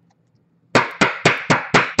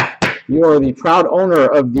 You are the proud owner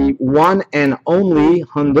of the one and only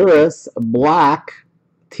Honduras black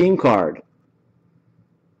team card.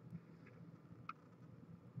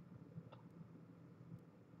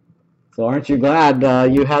 So aren't you glad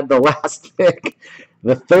you had the last pick?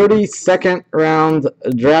 The 32nd round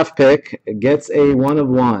draft pick gets a one of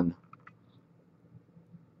one.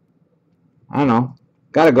 I don't know.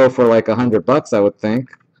 Got to go for like $100, I would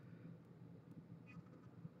think.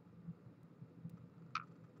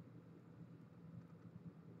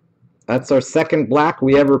 That's our second black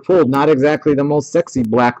we ever pulled. Not exactly the most sexy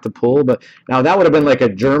black to pull, but now that would have been like a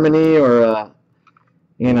Germany or a,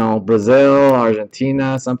 you know, Brazil,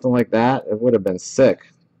 Argentina, something like that. It would have been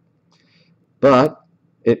sick. But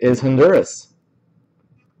it is Honduras.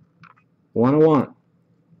 101.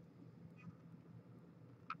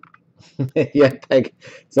 Yeah,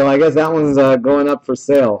 so I guess that one's going up for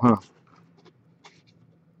sale, huh?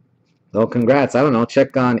 Well, congrats. I don't know.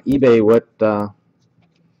 Check on eBay what.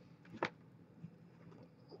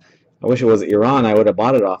 I wish it was Iran. I would have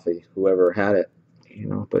bought it off of whoever had it, you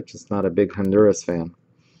know, but just not a big Honduras fan.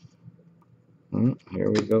 Here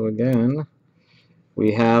we go again.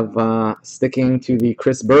 We have, sticking to the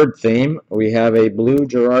Chris Bird theme, we have a blue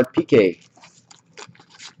Gerard Piqué.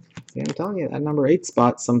 Yeah, I'm telling you, that number 8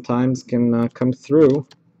 spot sometimes can come through.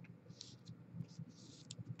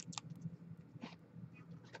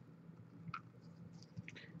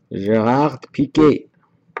 Gerard Piqué.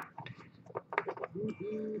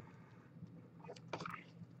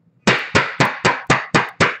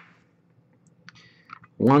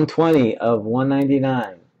 $120 of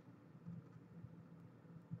 $199.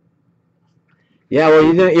 Yeah, well,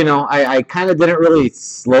 you know, I kind of didn't really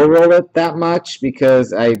slow roll it that much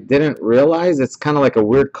because I didn't realize it's kind of like a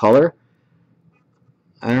weird color.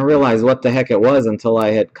 I didn't realize what the heck it was until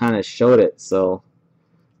I had kind of showed it. So,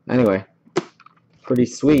 anyway, pretty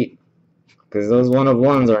sweet because those one of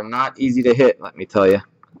ones are not easy to hit, let me tell you.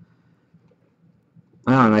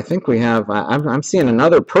 And I think we have, I'm seeing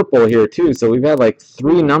another purple here too. So we've had like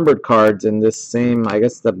 3 numbered cards in this same, I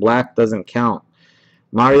guess the black doesn't count.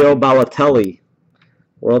 Mario Balotelli,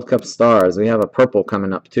 World Cup Stars. We have a purple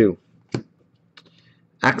coming up too.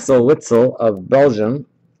 Axel Witsel of Belgium.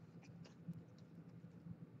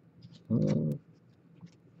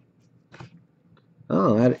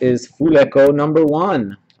 Oh, that is Fuleko number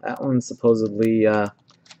 1. That one's supposedly a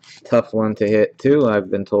tough one to hit too, I've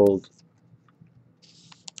been told.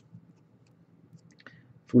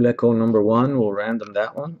 Fuleko number 1, we'll random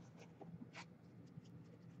that one.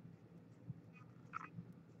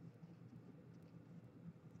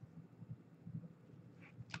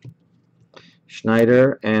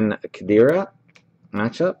 Schneider and Khedira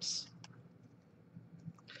matchups.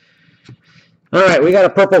 All right, we got a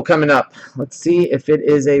purple coming up. Let's see if it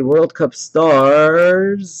is a World Cup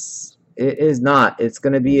Stars. It is not. It's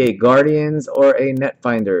going to be a Guardians or a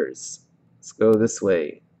Netfinders. Let's go this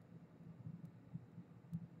way.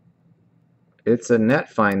 It's a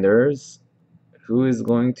Netfinders. Who is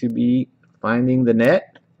going to be finding the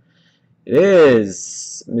net? It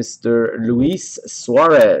is Mr. Luis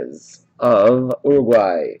Suarez of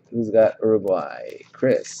Uruguay. Who's got Uruguay?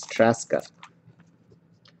 Chris Traska.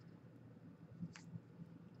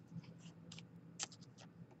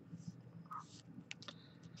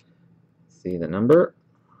 See the number.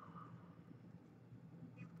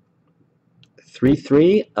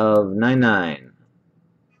 33 of 99.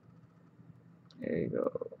 There you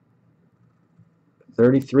go.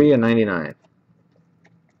 33 and 99.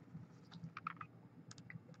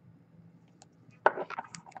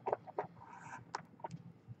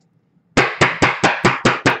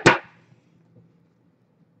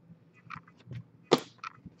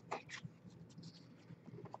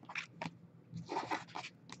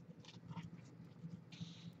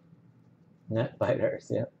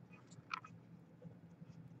 Netfinders, yeah.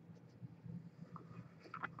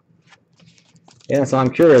 Yeah, so I'm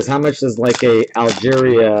curious, how much does like a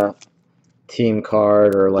Algeria team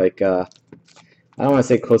card, or like I don't want to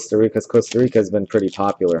say Costa Rica, because Costa Rica has been pretty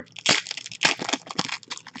popular.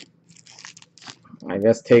 I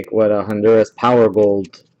guess take what a Honduras Power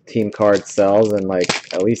Gold team card sells and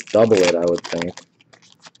like at least double it, I would think.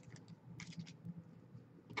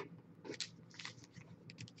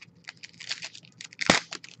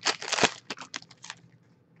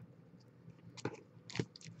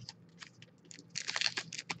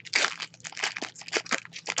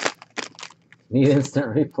 Need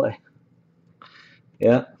instant replay.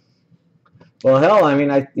 Yeah. Well, hell, I mean,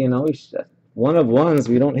 one of ones,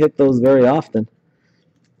 we don't hit those very often.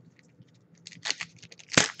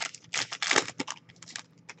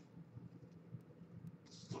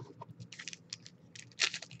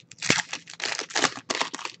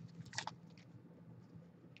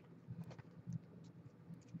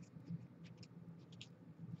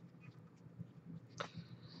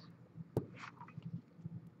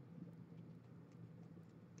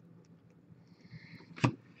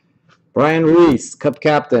 Brian Ruiz, Cup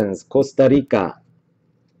Captains, Costa Rica.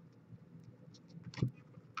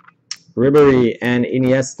 Ribery and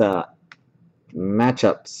Iniesta,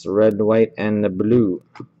 matchups, red, white, and blue.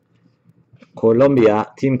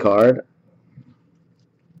 Colombia, team card.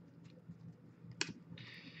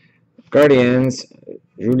 Guardians,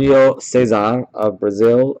 Julio Cesar of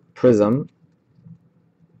Brazil, Prism.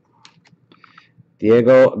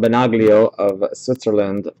 Diego Benaglio of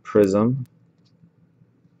Switzerland, Prism.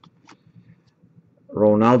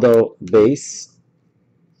 Ronaldo base.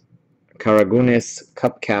 Caragunes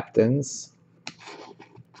Cup Captains.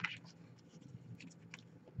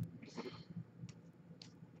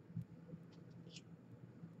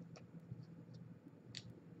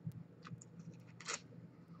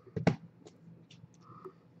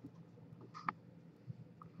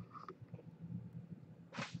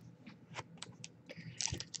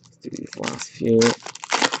 Let's do these last few.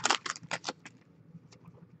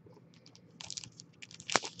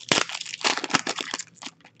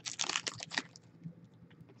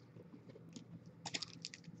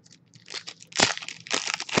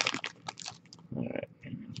 All right,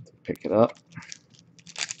 pick it up.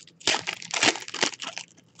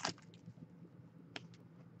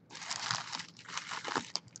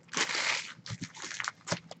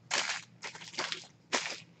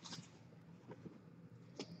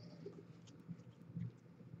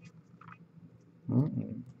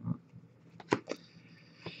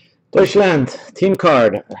 Deutschland, team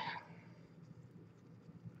card.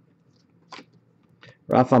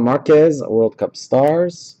 Rafa Marquez, World Cup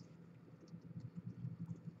Stars.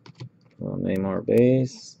 Neymar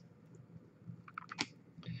base.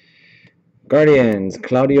 Guardians,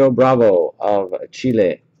 Claudio Bravo of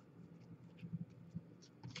Chile.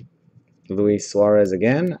 Luis Suarez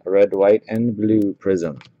again, red, white, and blue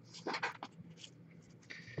Prism.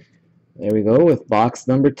 There we go with box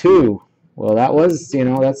number 2. Well, that was,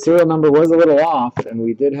 that serial number was a little off, and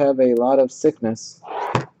we did have a lot of sickness.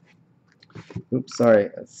 Oops, sorry.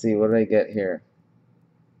 Let's see, what did I get here?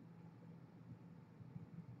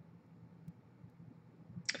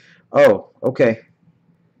 Oh, okay.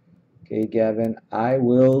 Okay, Gavin, I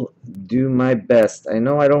will do my best. I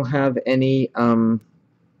know I don't have any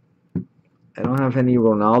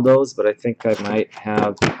Ronaldos, but I think I might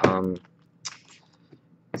have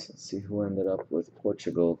let's see who ended up with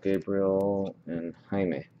Portugal, Gabriel and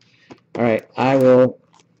Jaime. All right, I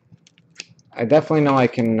definitely know I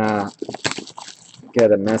can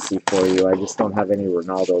get a Messi for you. I just don't have any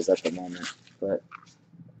Ronaldos at the moment, but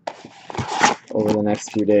over the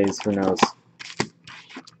next few days, who knows?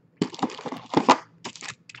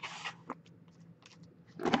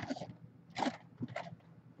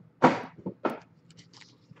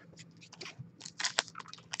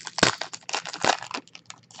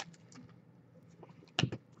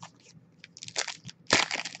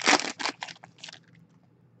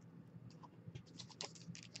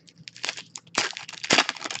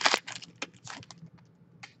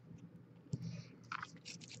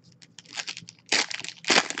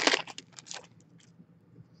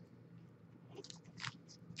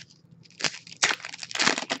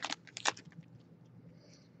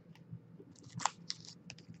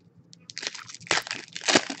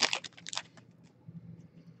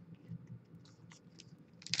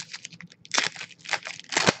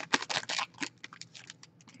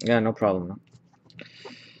 Yeah, no problem.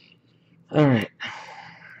 All right.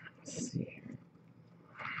 Let's see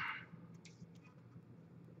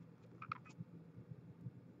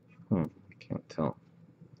here. Can't tell.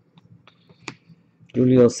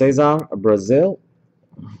 Julio Cesar, Brazil.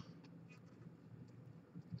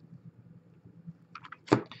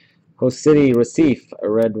 Host City Recife, a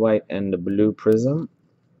red, white, and blue prism.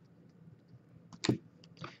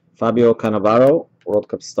 Fabio Cannavaro, World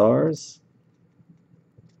Cup Stars.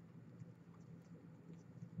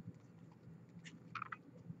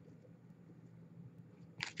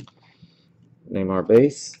 Neymar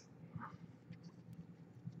base.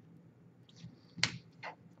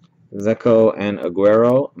 Zeko and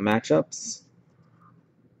Aguero matchups.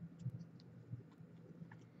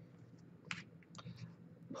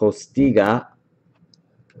 Postiga,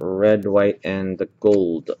 red, white, and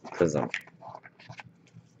gold prism.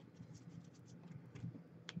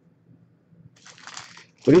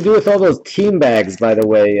 What do you do with all those team bags, by the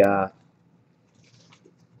way,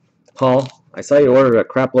 Paul? I saw you ordered a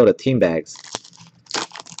crap load of team bags.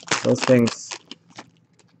 Those things,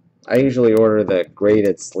 I usually order the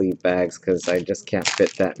graded sleeve bags because I just can't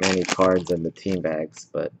fit that many cards in the team bags.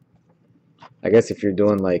 But I guess if you're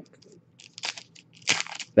doing like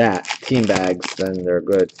that, team bags, then they're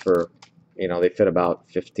good for, you know, they fit about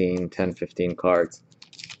 10, 15 cards.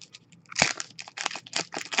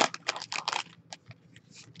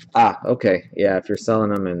 Ah, okay. Yeah, if you're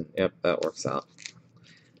selling them, and yep, that works out.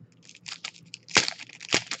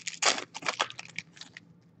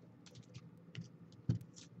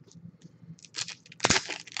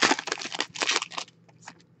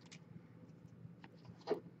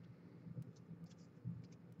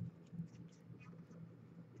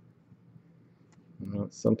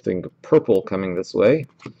 Something purple coming this way.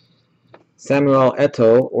 Samuel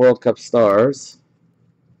Eto'o, World Cup Stars.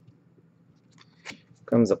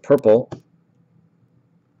 Comes a purple.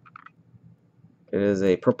 It is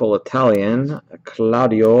a purple Italian,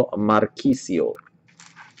 Claudio Marchisio.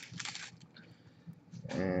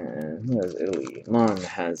 And who has Italy? Mon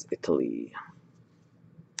has Italy.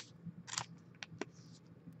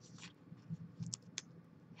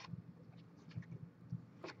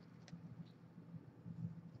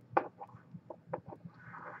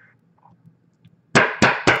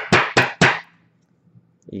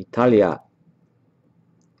 Italia,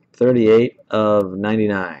 38 of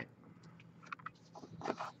 99.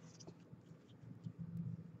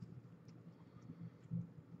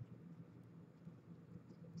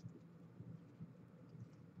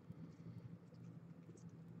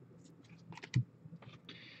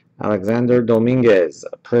 Alexander Dominguez,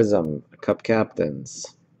 Prism, Cup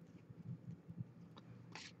Captains.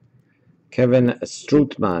 Kevin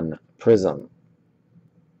Strootman, Prism.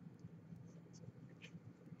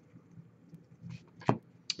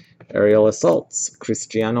 Aerial Assaults,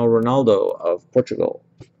 Cristiano Ronaldo of Portugal.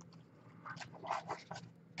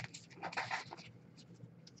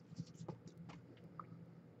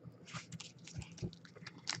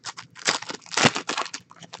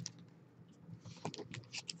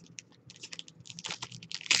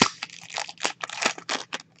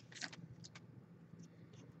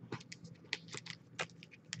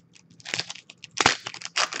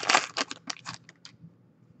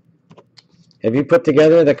 Have you put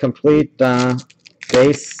together the complete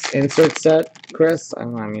base insert set, Chris? I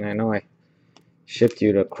mean, I know I shipped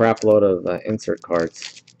you a crap load of insert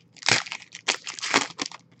cards.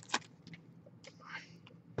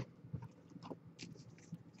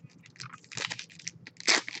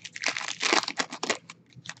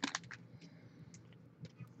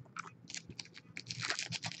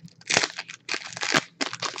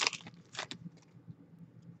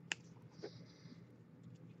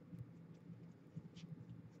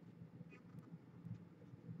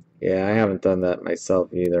 Yeah, I haven't done that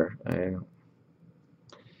myself either. All right,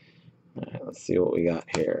 let's see what we got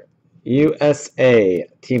here. USA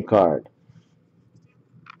team card.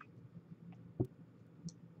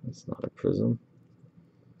 It's not a prism.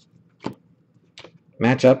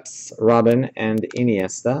 Matchups, Robin and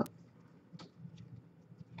Iniesta.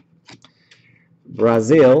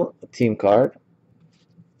 Brazil team card.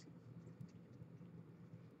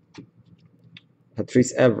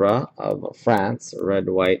 Patrice Evra of France, red,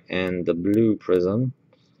 white, and the blue prism.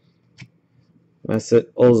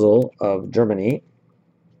 Mesut Ozil of Germany,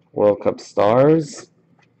 World Cup Stars.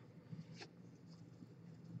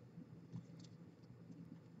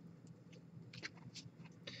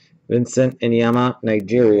 Vincent Inyama,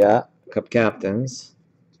 Nigeria, Cup Captains.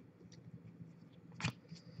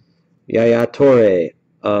 Yaya Toure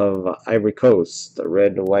of Ivory Coast, the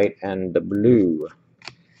red, white, and the blue.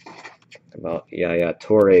 About Yaya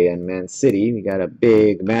Toure and Man City. We got a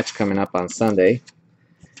big match coming up on Sunday.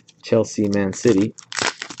 Chelsea, Man City.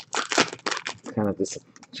 Kind of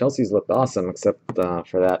Chelsea's looked awesome, except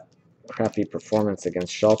for that crappy performance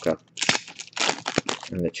against Schalke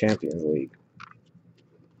in the Champions League.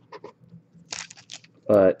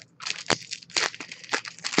 But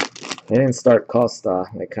They didn't start Costa.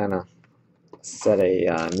 They kind of set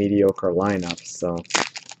a mediocre lineup, so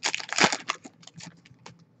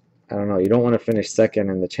I don't know. You don't want to finish second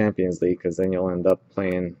in the Champions League because then you'll end up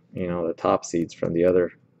playing, you know, the top seeds from the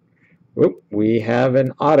other. Whoop, we have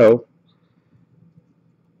an auto.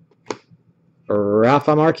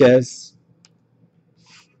 Rafa Marquez.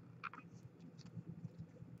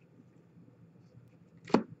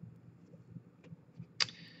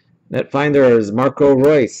 Netfinder is Marco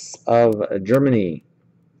Reus of Germany.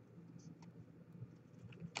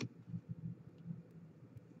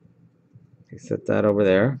 You set that over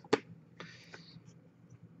there.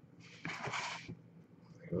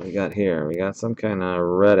 What we got here? We got some kind of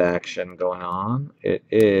red action going on. It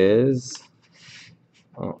is,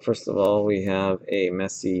 well, first of all, we have a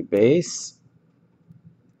Messi base.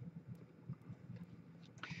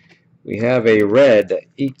 We have a red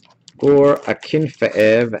Igor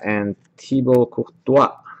Akinfeev and Thibaut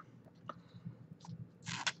Courtois.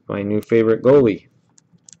 My new favorite goalie.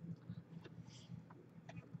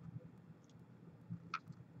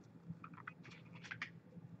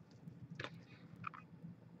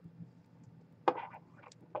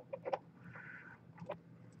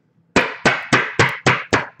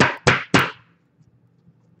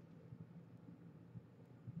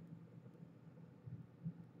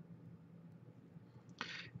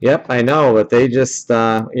 Yep, I know, but they just,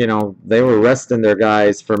 you know, they were resting their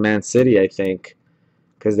guys for Man City, I think,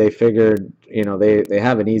 because they figured, you know, they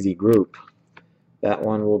have an easy group. That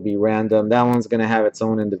one will be random. That one's going to have its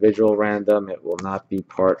own individual random. It will not be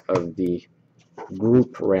part of the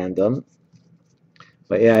group random.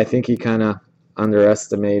 But yeah, I think he kind of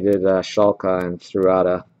underestimated Schalke and threw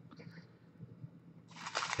out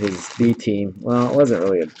his B team. Well, it wasn't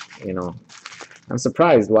really a, you know, I'm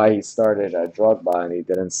surprised why he started Drogba and he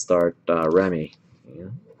didn't start Remy.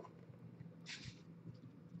 You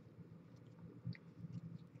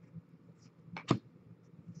know?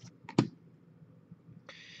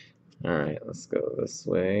 All right, let's go this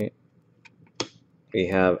way. We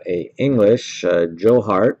have a English Joe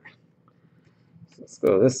Hart. So let's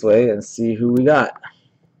go this way and see who we got.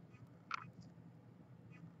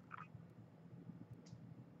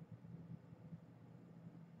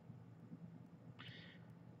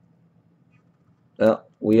 Well,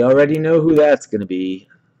 we already know who that's going to be.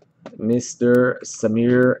 Mr.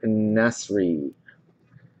 Samir Nasri.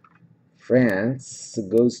 France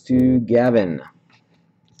goes to Gavin.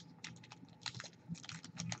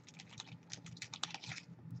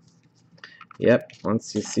 Yep,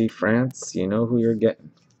 once you see France, you know who you're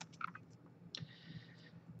getting.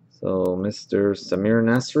 So, Mr. Samir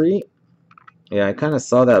Nasri. Yeah, I kind of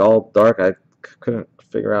saw that all dark. I couldn't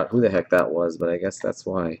figure out who the heck that was, but I guess that's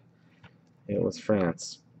why. It was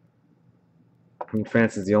France. I mean,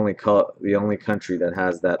 France is the only country that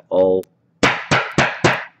has that all,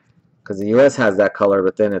 because the U.S. has that color,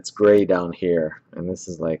 but then it's gray down here, and this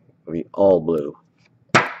is like the all blue.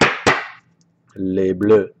 Les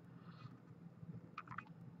Bleus.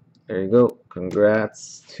 There you go.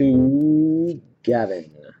 Congrats to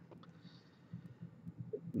Gavin.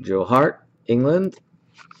 Joe Hart, England.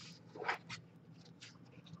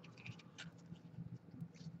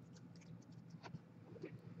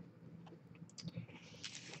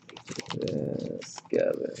 Yes,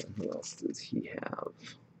 Gavin. Who else does he have?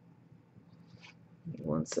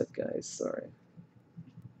 One sec, guys. Sorry.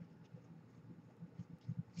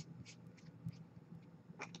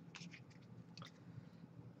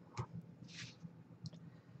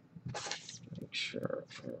 Let's make sure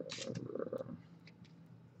I remember.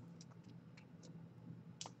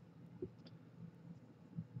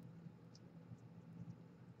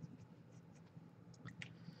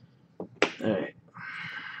 All right.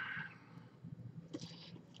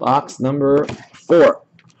 Box number 4.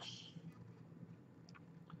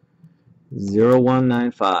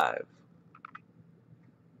 0195.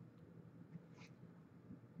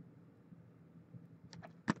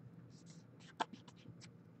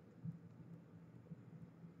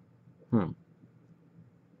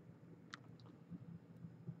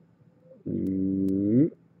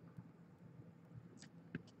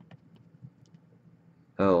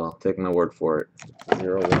 Oh, I'll take my word for it.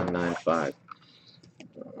 0195.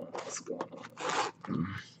 What's going on?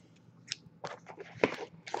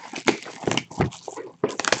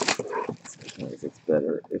 Sometimes it's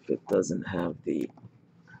better if it doesn't have the.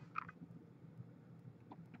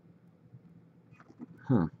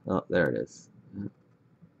 Huh. Oh, there it is.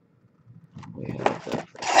 We have that.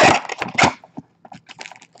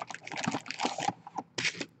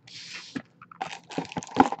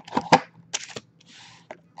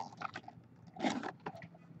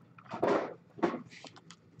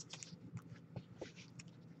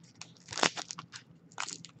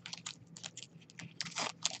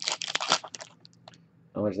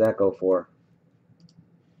 much did that go for?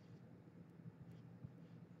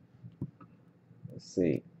 Let's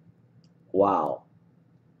see. Wow.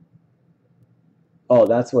 Oh,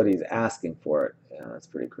 that's what he's asking for it. Yeah, that's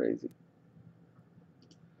pretty crazy.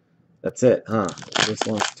 That's it, huh? This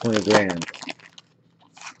one's 20 grand.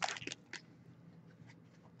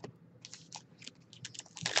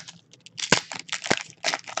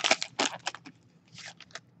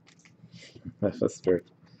 That's true.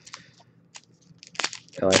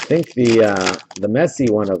 Well, I think the Messi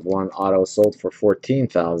one of one auto sold for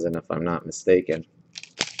 14,000, if I'm not mistaken.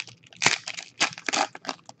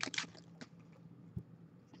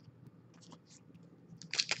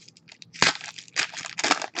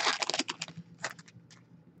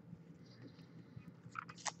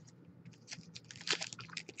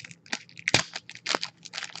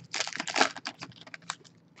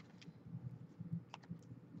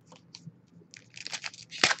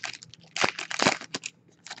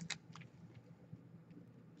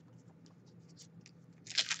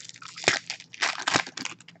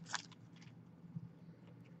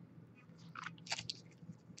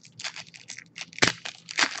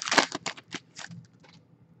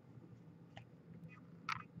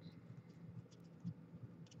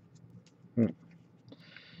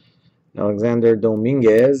 Alexander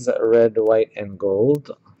Dominguez, red, white, and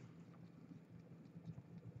gold.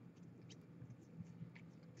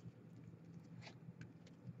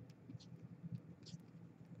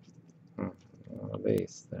 A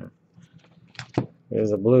base there.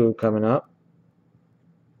 There's a blue coming up.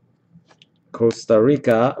 Costa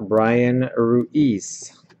Rica, Brian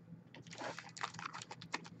Ruiz.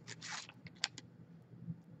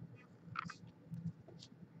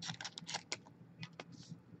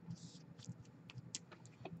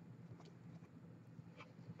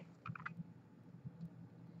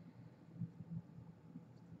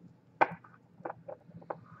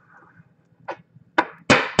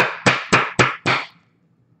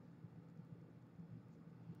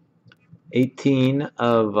 $18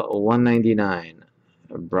 of $199.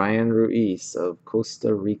 Brian Ruiz of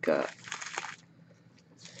Costa Rica.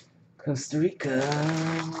 Costa Rica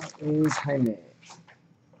is Jaime.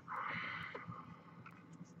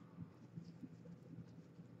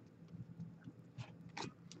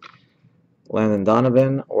 Landon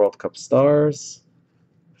Donovan, World Cup Stars.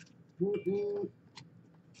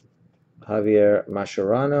 Javier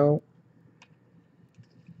Mascherano.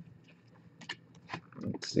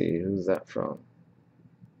 Let's see, who's that from?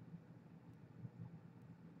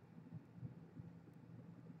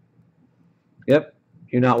 Yep.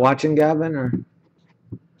 You're not watching, Gavin, or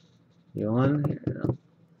you on? No.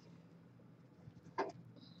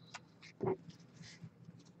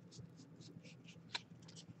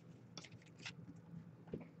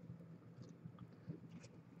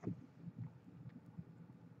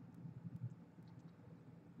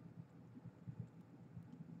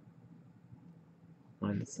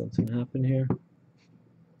 Why did something happen here?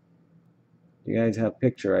 You guys have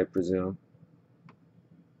picture, I presume.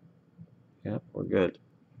 Yep, we're good.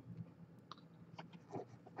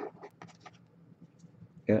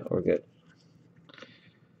 Yeah, we're good.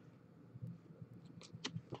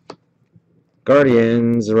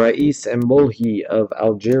 Guardians, Rais Mbouhi of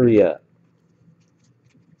Algeria.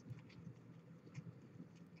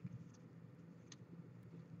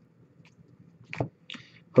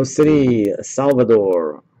 José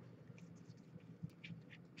Salvador.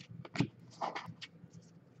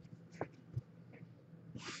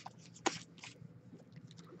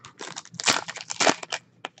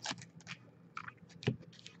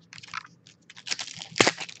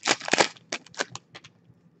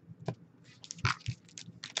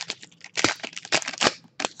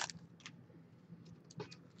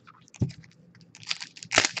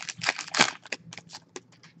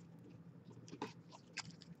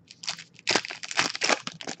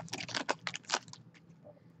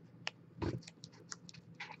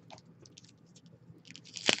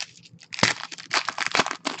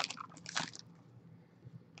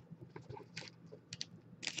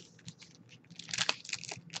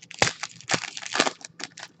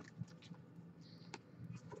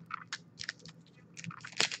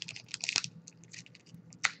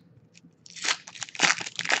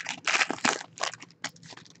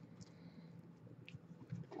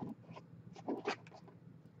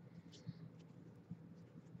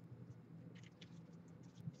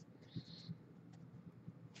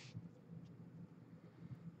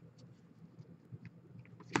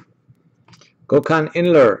 Gökhan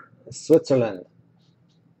Inler, Switzerland.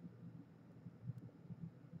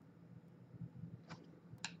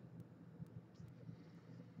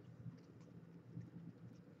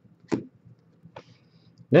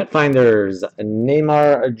 Netfinders,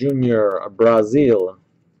 Neymar Jr., Brazil.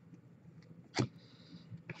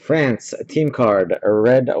 France, team card,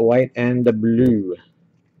 red, white, and blue.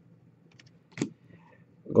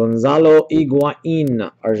 Gonzalo Higuain,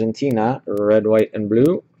 Argentina, red, white, and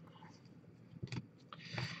blue.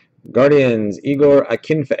 Guardians, Igor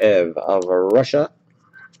Akinfeev of Russia.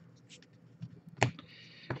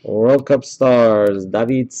 World Cup stars,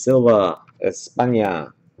 David Silva,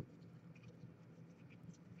 España.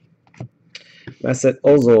 Mesut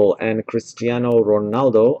Ozil and Cristiano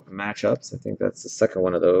Ronaldo matchups. I think that's the second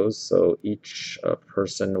one of those. So each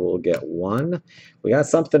person will get one. We got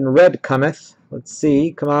something red cometh. Let's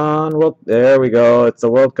see. Come on. Well, there we go. It's the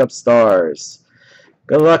World Cup stars.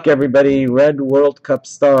 Good luck, everybody. Red World Cup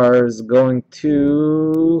stars going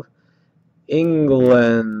to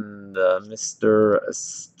England. Mr.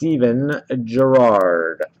 Steven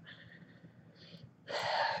Gerrard.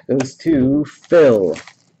 Goes to Phil.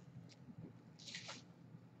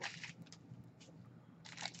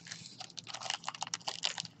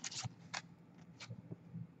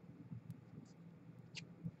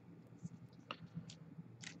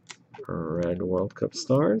 Red World Cup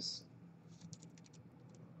stars.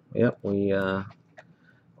 Yep, we are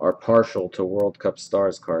partial to World Cup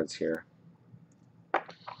stars cards here.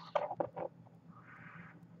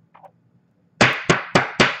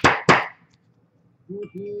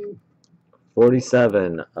 Mm-hmm.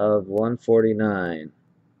 47 of 149.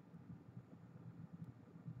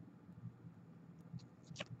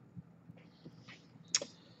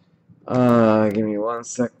 Give me one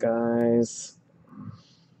sec, guys.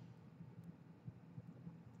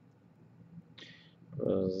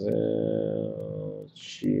 Brazil,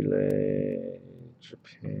 Chile,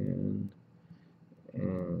 Japan,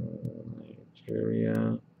 and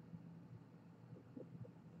Nigeria.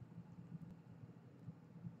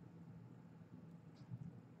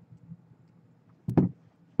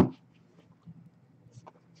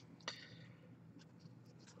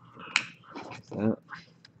 That.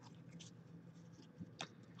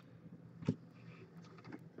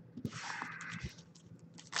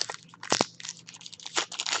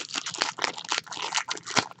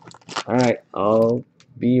 All right, I'll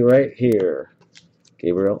be right here,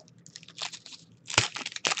 Gabriel.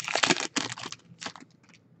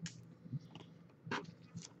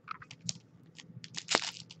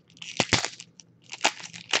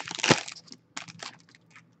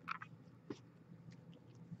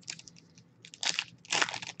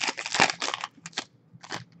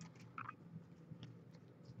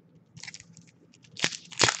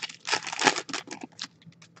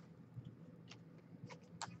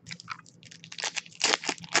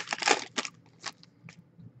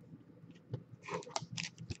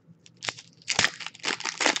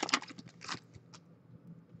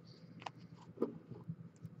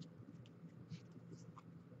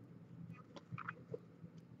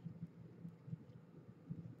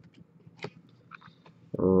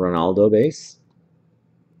 Ronaldo base.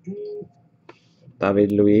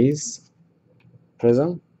 David Luiz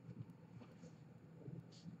prism.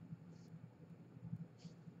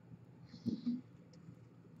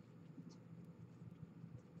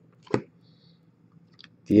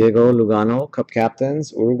 Diego Lugano, Cup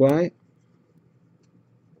Captains, Uruguay.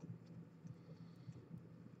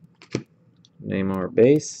 Neymar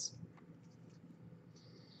base.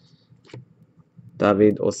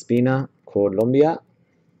 David Ospina, Colombia.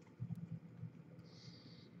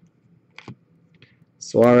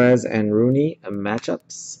 Suarez and Rooney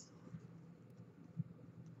matchups.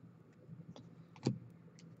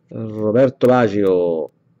 Roberto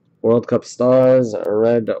Baggio, World Cup stars,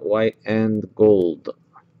 red, white, and gold.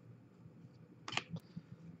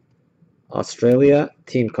 Australia,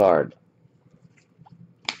 team card.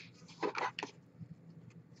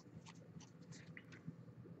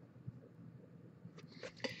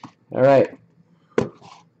 All right.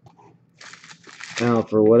 Now,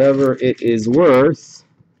 for whatever it is worth,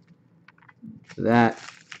 that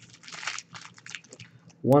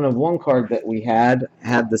one of one card that we had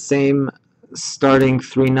the same starting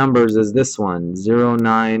three numbers as this one,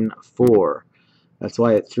 094. That's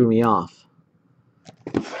why it threw me off.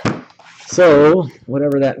 So,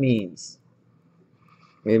 whatever that means.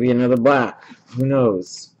 Maybe another black. Who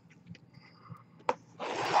knows?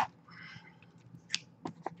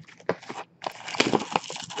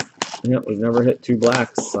 Yep, we've never hit two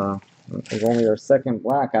blacks. It's only our second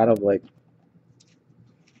black out of like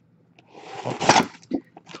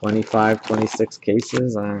 25, 26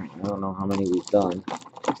 cases. I don't know how many we've done.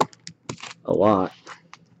 A lot.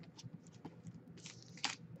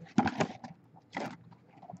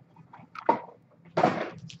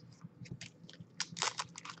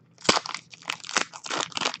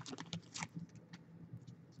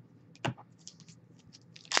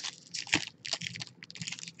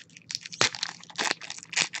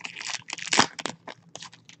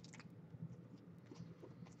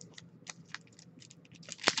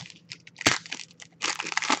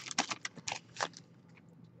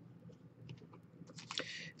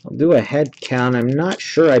 I'll do a head count. I'm not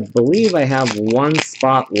sure. I believe I have one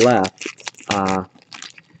spot left.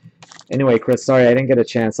 Anyway, Chris, sorry I didn't get a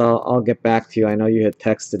chance. I'll get back to you. I know you had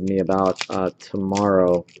texted me about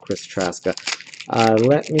tomorrow, Chris Traska. I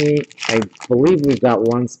believe we've got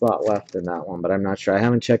one spot left in that one, but I'm not sure. I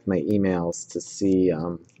haven't checked my emails to see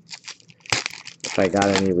if I got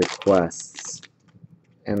any requests.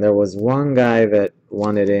 And there was one guy that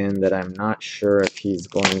wanted in that I'm not sure if he's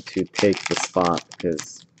going to take the spot,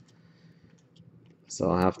 so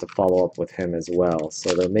I'll have to follow up with him as well.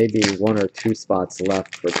 So there may be one or two spots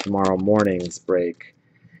left for tomorrow morning's break.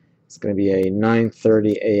 It's going to be a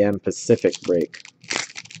 9:30 a.m. Pacific break.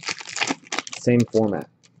 Same format.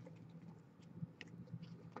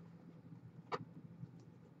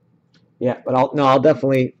 Yeah, but I'll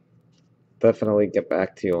definitely get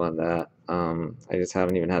back to you on that. I just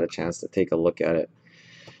haven't even had a chance to take a look at it.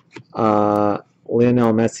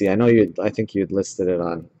 Lionel Messi, I think you'd listed it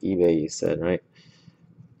on eBay, you said, right?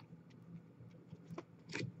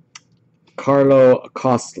 Carlo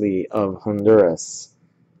Costly of Honduras.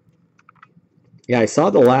 Yeah, I saw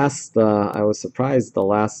the last, I was surprised the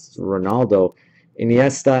last Ronaldo,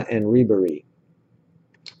 Iniesta and Ribery.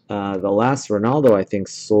 The last Ronaldo, I think,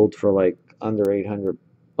 sold for like under 800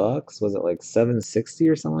 bucks. Was it like 760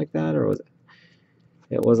 or something like that? Or was it?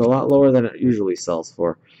 It was a lot lower than it usually sells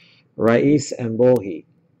for. Raiz and Bolhi.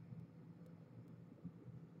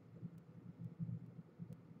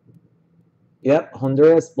 Yep,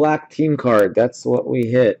 Honduras black team card. That's what we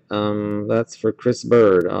hit. That's for Chris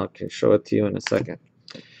Bird. I can show it to you in a second.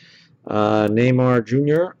 Neymar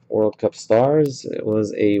Jr., World Cup stars. It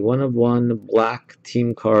was a 1-of-1 black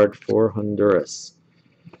team card for Honduras.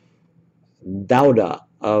 Dauda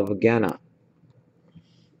of Ghana.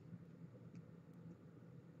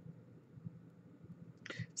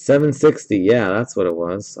 $760. Yeah, that's what it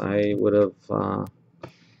was. I would have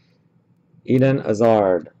Eden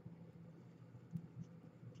Hazard.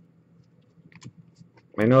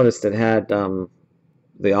 I noticed it had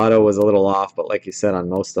the auto was a little off, but like you said, on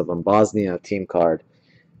most of them, Bosnia team card.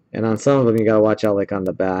 And on some of them, you got to watch out, like on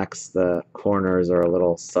the backs, the corners are a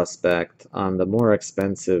little suspect. On the more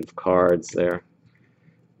expensive cards, they're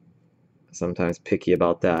sometimes picky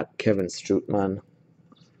about that. Kevin Strootman.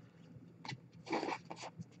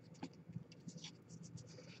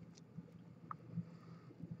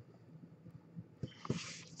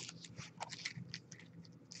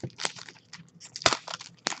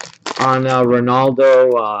 On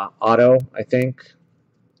Ronaldo auto, I think.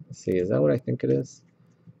 Let's see, is that what I think it is?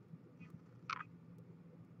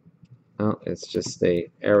 Oh, it's just a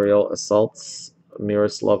aerial assaults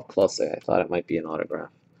Miroslav Klose. I thought it might be an autograph.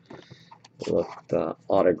 It looked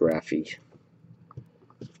autography.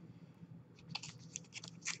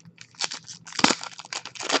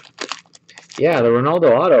 Yeah, the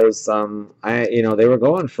Ronaldo autos, they were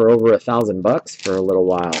going for over $1,000 for a little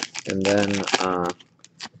while, and then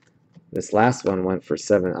this last one went for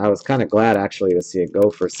 $7. I was kind of glad actually to see it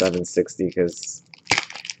go for $760 because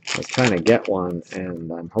I was trying to get one,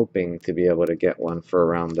 and I'm hoping to be able to get one for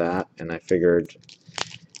around that. And I figured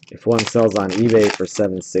if one sells on eBay for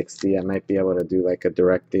 $760, I might be able to do like a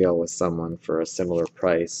direct deal with someone for a similar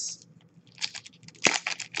price.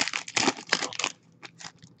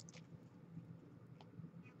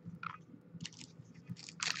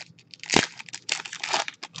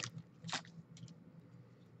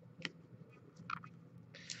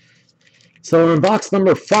 So in box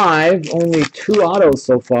number 5, only 2 autos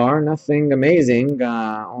so far. Nothing amazing.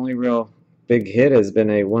 Only real big hit has been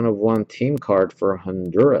a 1-of-1 team card for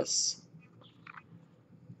Honduras.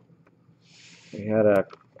 We had a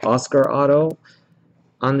Oscar auto,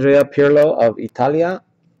 Andrea Pirlo of Italia.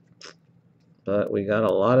 But we got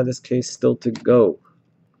a lot of this case still to go.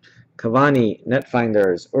 Cavani,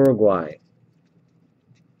 Netfinders, Uruguay.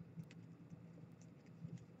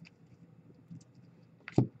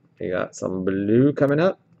 We got some blue coming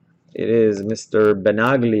up. It is Mr.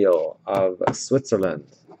 Benaglio of Switzerland.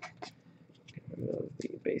 The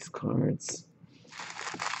base cards.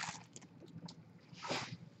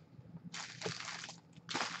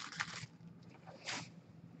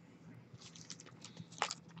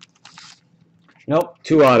 Nope,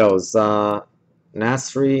 2 autos.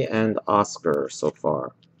 Nasri and Oscar so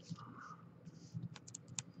far.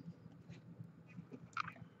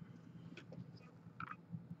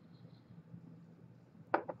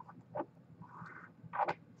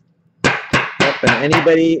 And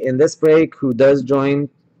anybody in this break who does join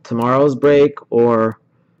tomorrow's break or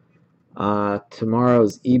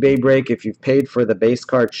tomorrow's eBay break, if you've paid for the base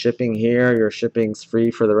card shipping here, your shipping's free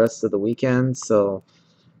for the rest of the weekend. So,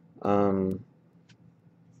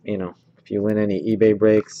 if If you win any eBay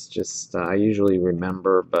breaks, just I usually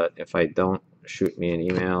remember, but if I don't, shoot me an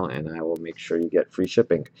email and I will make sure you get free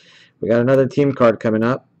shipping. We got another team card coming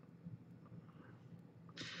up.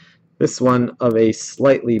 This one of a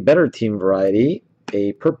slightly better team variety,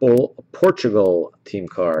 a purple Portugal team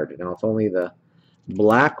card. Now, if only the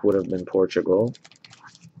black would have been Portugal,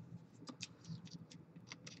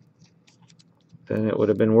 then it would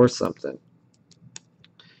have been worth something.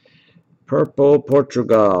 Purple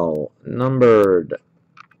Portugal, numbered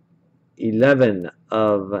 11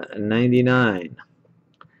 of 99.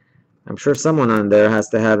 I'm sure someone on there has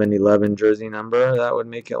to have an 11 jersey number. That would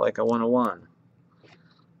make it like a 101.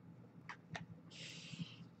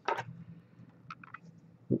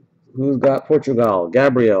 Who's got Portugal?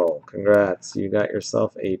 Gabriel, congrats. You got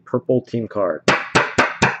yourself a purple team card.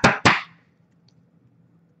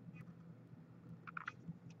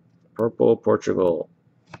 Purple Portugal.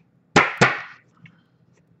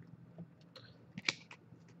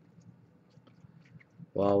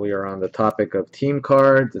 While we are on the topic of team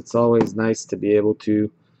cards, it's always nice to be able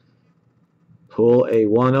to pull a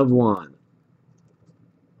 1 of 1.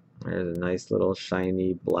 There's a nice little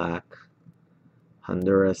shiny black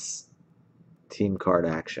Honduras team card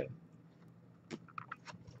action.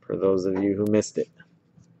 For those of you who missed it.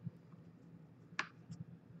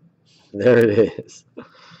 There it is.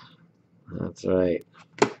 That's right.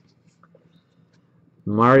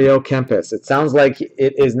 Mario Kempes. It sounds like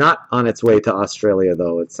it is not on its way to Australia,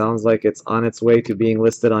 though. It sounds like it's on its way to being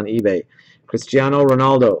listed on eBay. Cristiano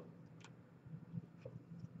Ronaldo.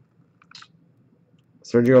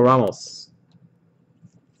 Sergio Ramos.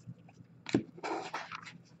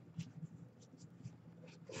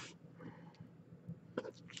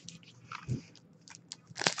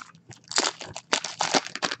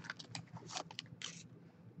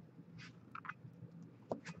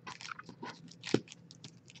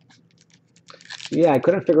 Yeah, I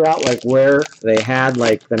couldn't figure out like where they had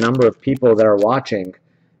like the number of people that are watching.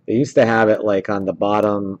 They used to have it like on the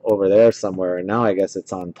bottom over there somewhere, and now I guess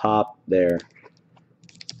it's on top there.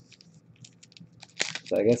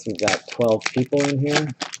 So I guess we've got 12 people in here.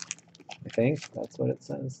 I think that's what it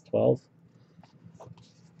says, 12.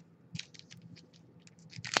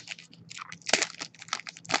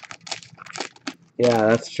 Yeah,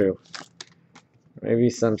 that's true.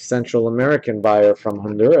 Maybe some Central American buyer from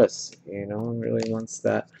Honduras, you know, really wants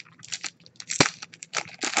that.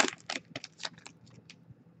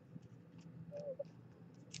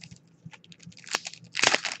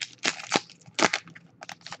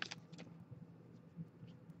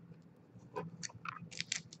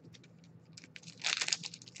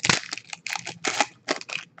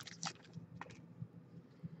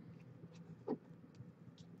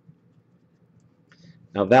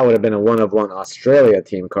 Now, if that would have been a 1 of 1 Australia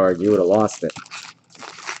team card, you would have lost it.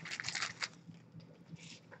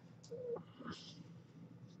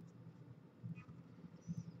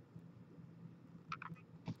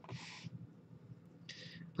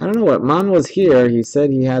 I don't know what. Man was here. He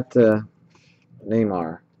said he had to.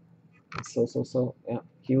 Neymar. So. Yeah.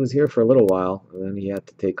 He was here for a little while, and then he had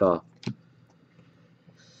to take off.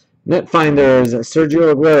 Netfinders.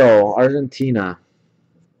 Sergio Aguero, Argentina.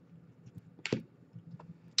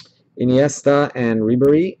 Iniesta and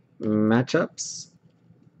Ribery matchups.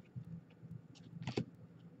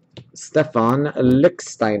 Stefan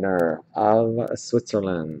Lichtsteiner of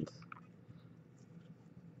Switzerland.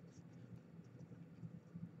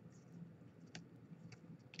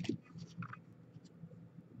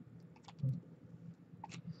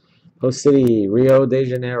 Host City, Rio de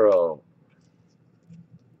Janeiro.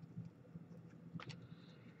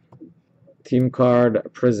 Team card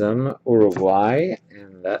Prism, Uruguay.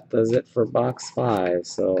 And that does it for box 5.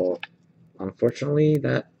 So, unfortunately,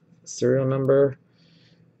 that serial number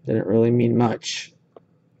didn't really mean much.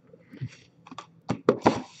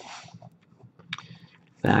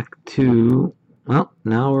 Back to, well,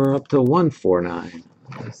 now we're up to 149.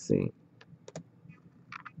 Let's see.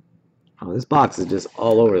 Oh, this box is just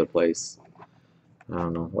all over the place. I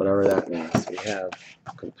don't know, whatever that means. We have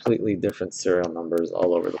completely different serial numbers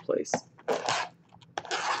all over the place.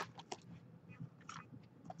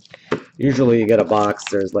 Usually you get a box,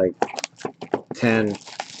 there's like 10,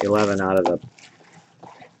 11 out of the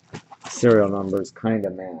serial numbers kind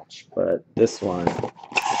of match, but this one,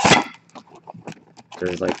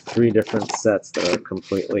 there's like 3 different sets that are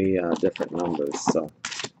completely different numbers, so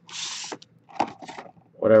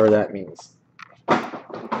whatever that means.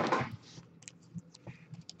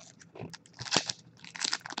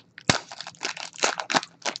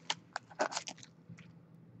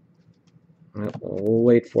 We'll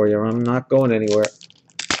wait for you. I'm not going anywhere.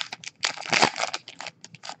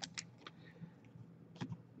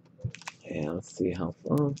 see how.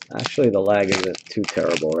 Well, actually, the lag isn't too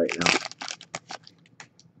terrible right now.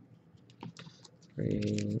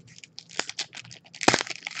 3,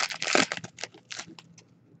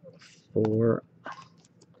 4.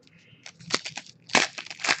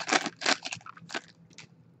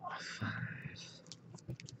 5.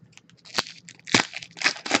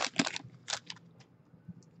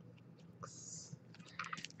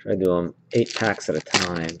 Try to do them 8 packs at a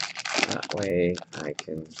time. That way I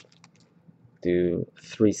can do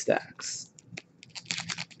 3 stacks.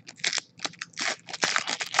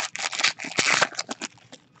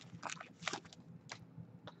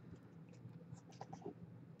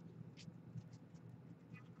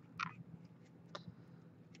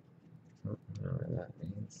 Whatever that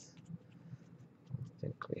means. I don't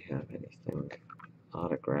think we have anything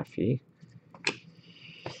autography.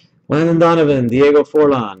 Landon Donovan, Diego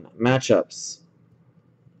Forlan, matchups.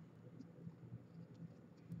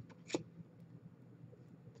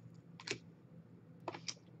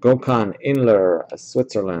 Gökhan Inler,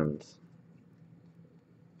 Switzerland.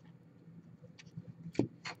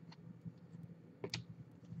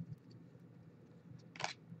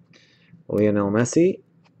 Lionel Messi,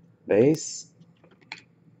 base.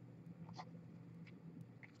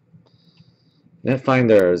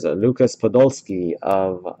 Netfinders, Lukas Podolski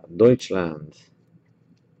of Deutschland.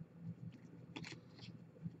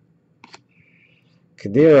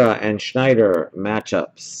 Khedira and Schneider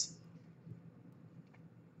matchups.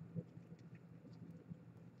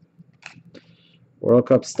 World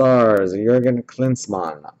Cup stars, Jürgen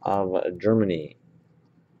Klinsmann of Germany.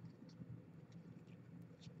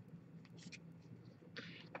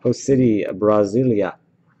 Host City, Brasilia.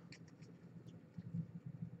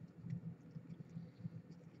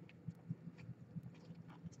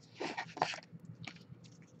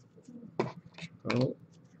 Oh.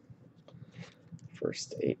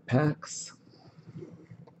 First 8 packs.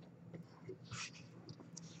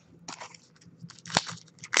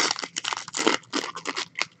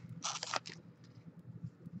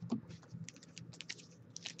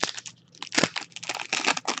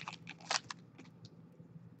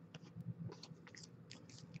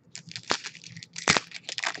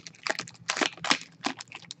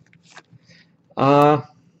 I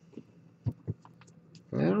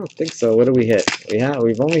don't think so. What do we hit?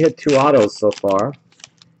 We've only hit 2 autos so far.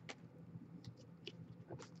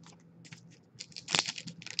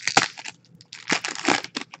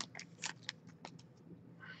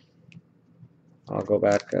 I'll go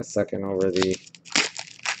back a second over the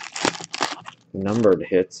numbered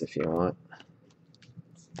hits if you want.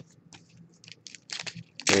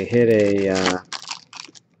 We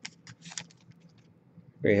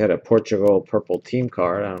hit a Portugal purple team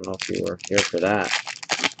card. I don't know if you were here for that.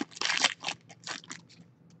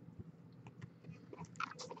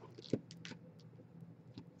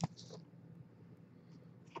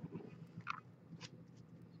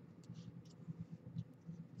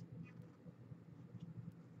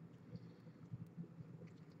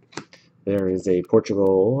 There is a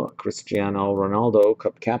Portugal Cristiano Ronaldo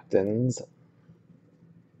Cup Captains.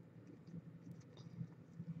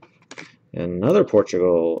 Another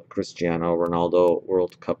Portugal Cristiano Ronaldo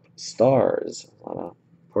World Cup Stars. A lot of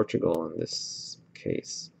Portugal in this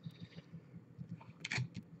case.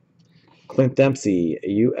 Clint Dempsey,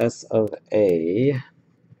 US of A.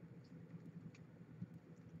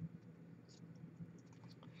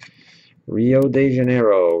 Rio de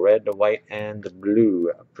Janeiro, red, white, and blue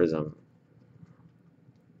prism.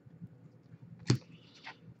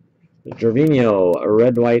 Gervinho,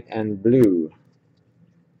 red, white, and blue.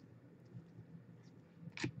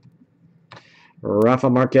 Rafa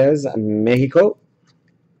Marquez, Mexico.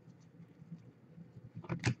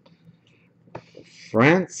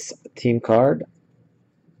 France, team card.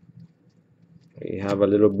 We have a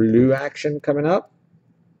little blue action coming up.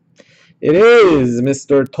 It is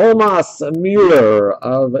Mr. Thomas Müller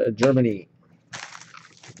of Germany.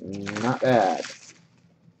 Not bad.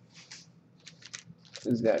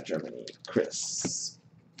 Who's got Germany? Chris.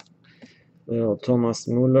 Little Thomas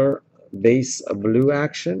Müller base blue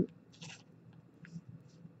action.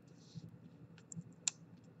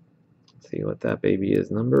 See what that baby is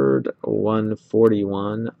numbered.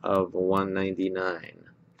 141 of 199.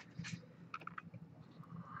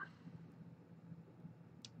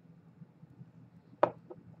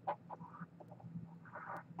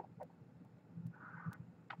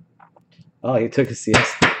 Oh, he took a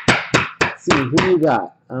siesta. Let's see, who you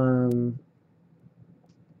got? Germany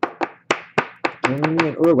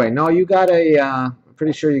and Uruguay. No, you got a, I'm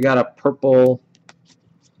pretty sure you got a purple.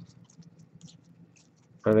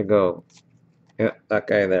 Where'd it go? Yeah, that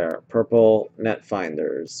guy there. Purple net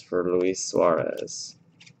finders for Luis Suarez.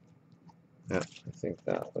 Yeah, I think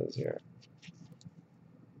that was your.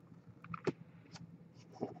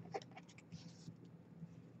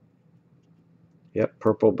 Yep,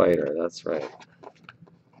 purple biter, that's right.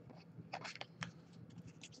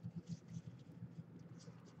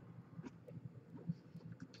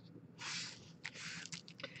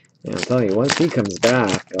 Yeah, I'm telling you, once he comes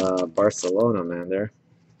back, Barcelona, man, they're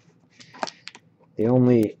the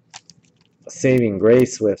only saving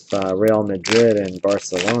grace with Real Madrid and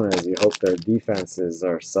Barcelona is you hope their defenses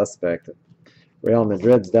are suspect. Real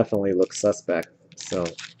Madrid's definitely looks suspect, so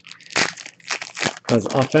because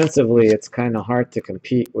offensively it's kind of hard to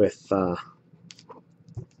compete with,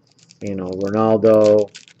 you know,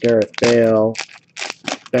 Ronaldo, Gareth Bale,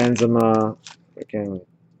 Benzema, freaking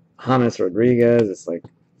James Rodriguez. It's like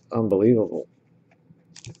unbelievable.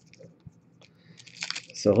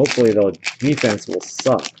 So hopefully the defense will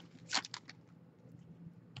suck.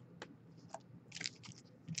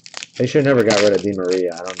 They should never got rid of Di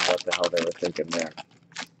Maria. I don't know what the hell they were thinking there.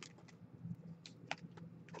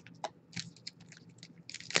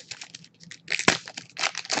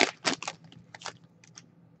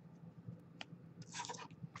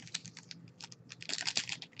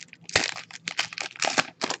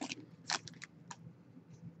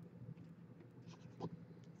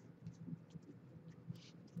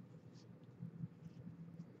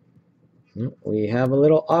 We have a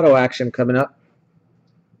little auto action coming up.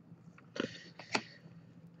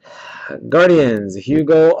 Guardians,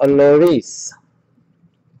 Hugo Lloris.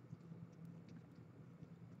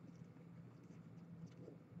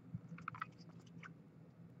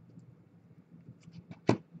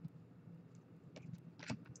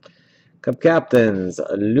 Cup captains,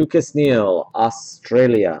 Lucas Neal,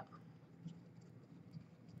 Australia.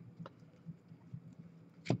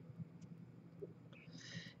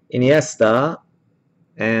 Iniesta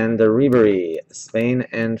and Ribery, Spain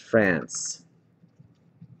and France.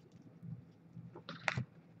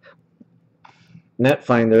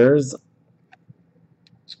 Netfinders,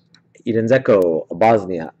 Edin Dzeko,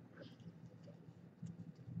 Bosnia.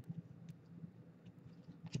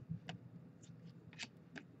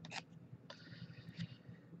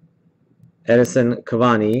 Edison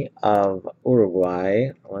Cavani of Uruguay.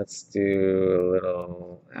 Let's do a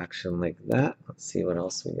little action like that. Let's see what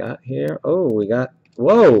else we got here. Oh, we got...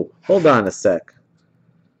 Whoa! Hold on a sec.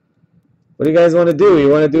 What do you guys want to do? You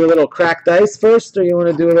want to do a little cracked ice first, or you want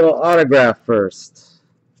to do a little autograph first?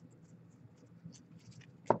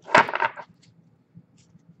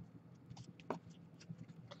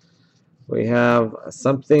 We have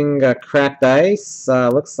something cracked ice.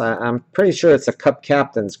 Looks like, I'm pretty sure it's a Cup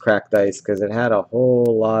Captain's cracked ice because it had a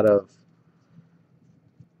whole lot of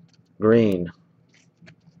green.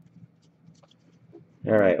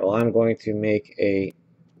 All right, well, I'm going to make a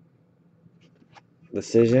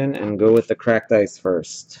decision and go with the cracked ice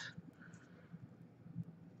first.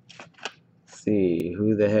 Let's see,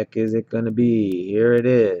 who the heck is it going to be? Here it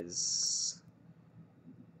is.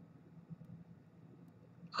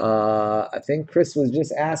 I think Chris was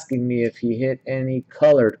just asking me if he hit any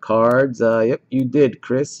colored cards. Yep, you did,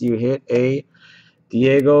 Chris. You hit a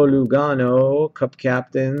Diego Lugano, Cup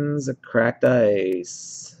Captains, cracked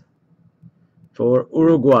ice for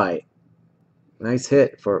Uruguay. Nice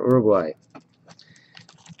hit for Uruguay.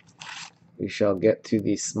 We shall get to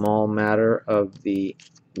the small matter of the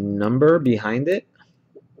number behind it.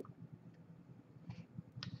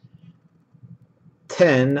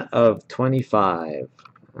 10 of 25.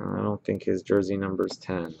 I don't think his jersey number is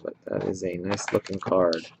 10, but that is a nice looking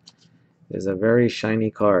card. It is a very shiny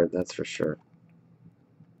card, that's for sure.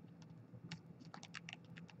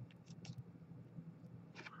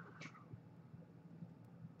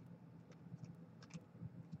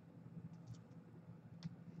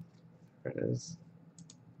 There it is.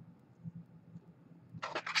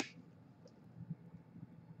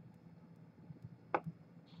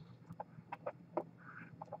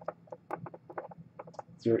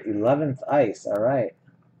 It's your 11th ice, all right.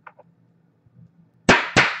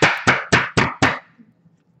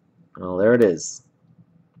 Well, there it is.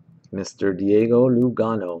 Mr. Diego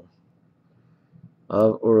Lugano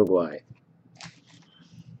of Uruguay.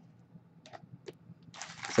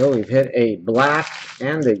 So we've hit a black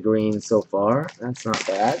and a green so far. That's not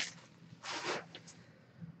bad.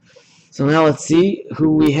 So now let's see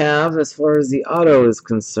who we have as far as the auto is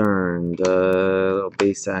concerned. Little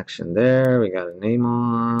base action there. We got a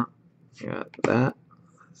Neymar. We got that.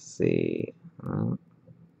 Let's see. Oh,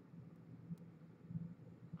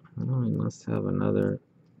 we must have another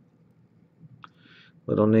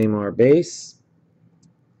little Neymar base.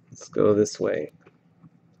 Let's go this way.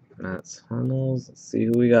 That's Hummels. Let's see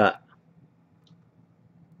who we got.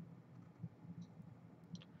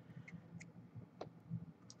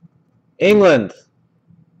 England.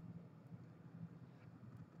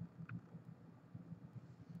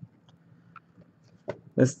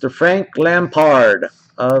 Mr. Frank Lampard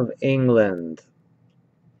of England.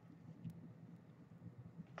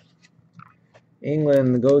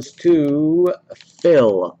 England goes to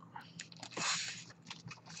Phil.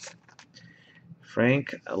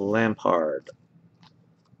 Frank Lampard.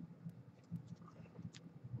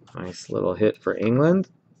 Nice little hit for England.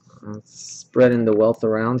 Let's spreading the wealth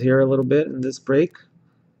around here a little bit in this break.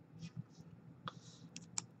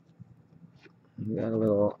 We got a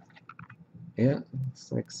little, yeah,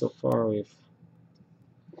 looks like so far we've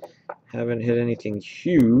haven't hit anything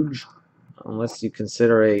huge, unless you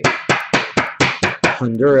consider a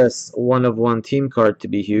Honduras 1/1 team card to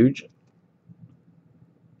be huge.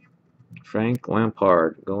 Frank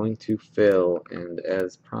Lampard going to Phil, and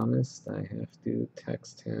as promised, I have to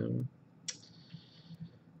text him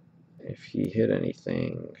if he hit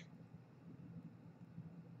anything.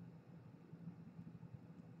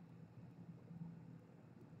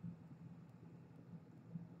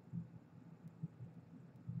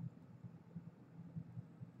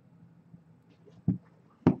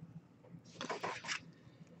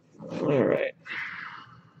 All right.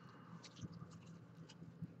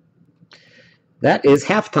 That is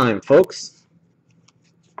halftime, folks.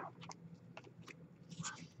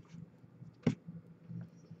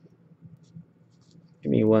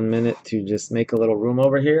 Give me 1 minute to just make a little room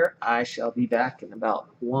over here. I shall be back in about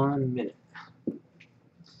 1 minute.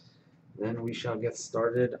 Then we shall get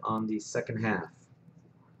started on the second half.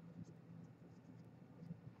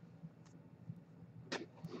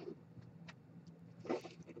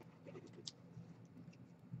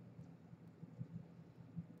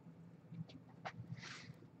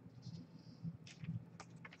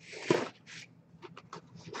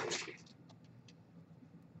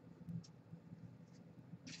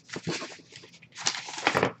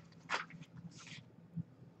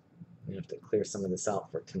 We have to clear some of this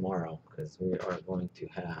out for tomorrow because we are going to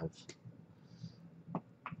have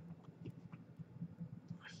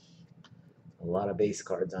a lot of base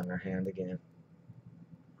cards on our hand again.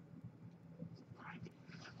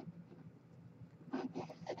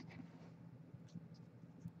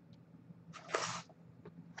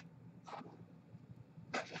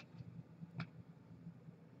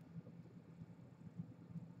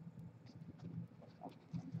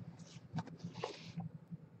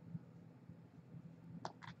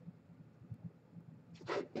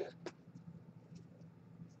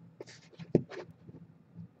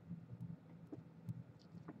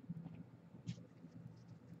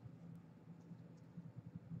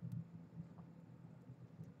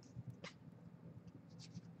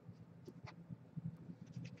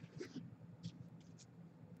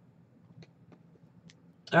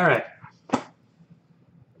 All right.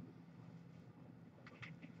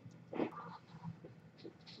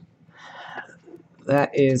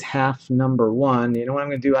 That is half number one. You know what I'm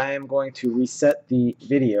going to do? I am going to reset the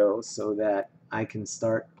video so that I can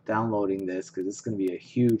start downloading this because it's going to be a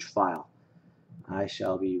huge file. I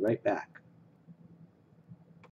shall be right back.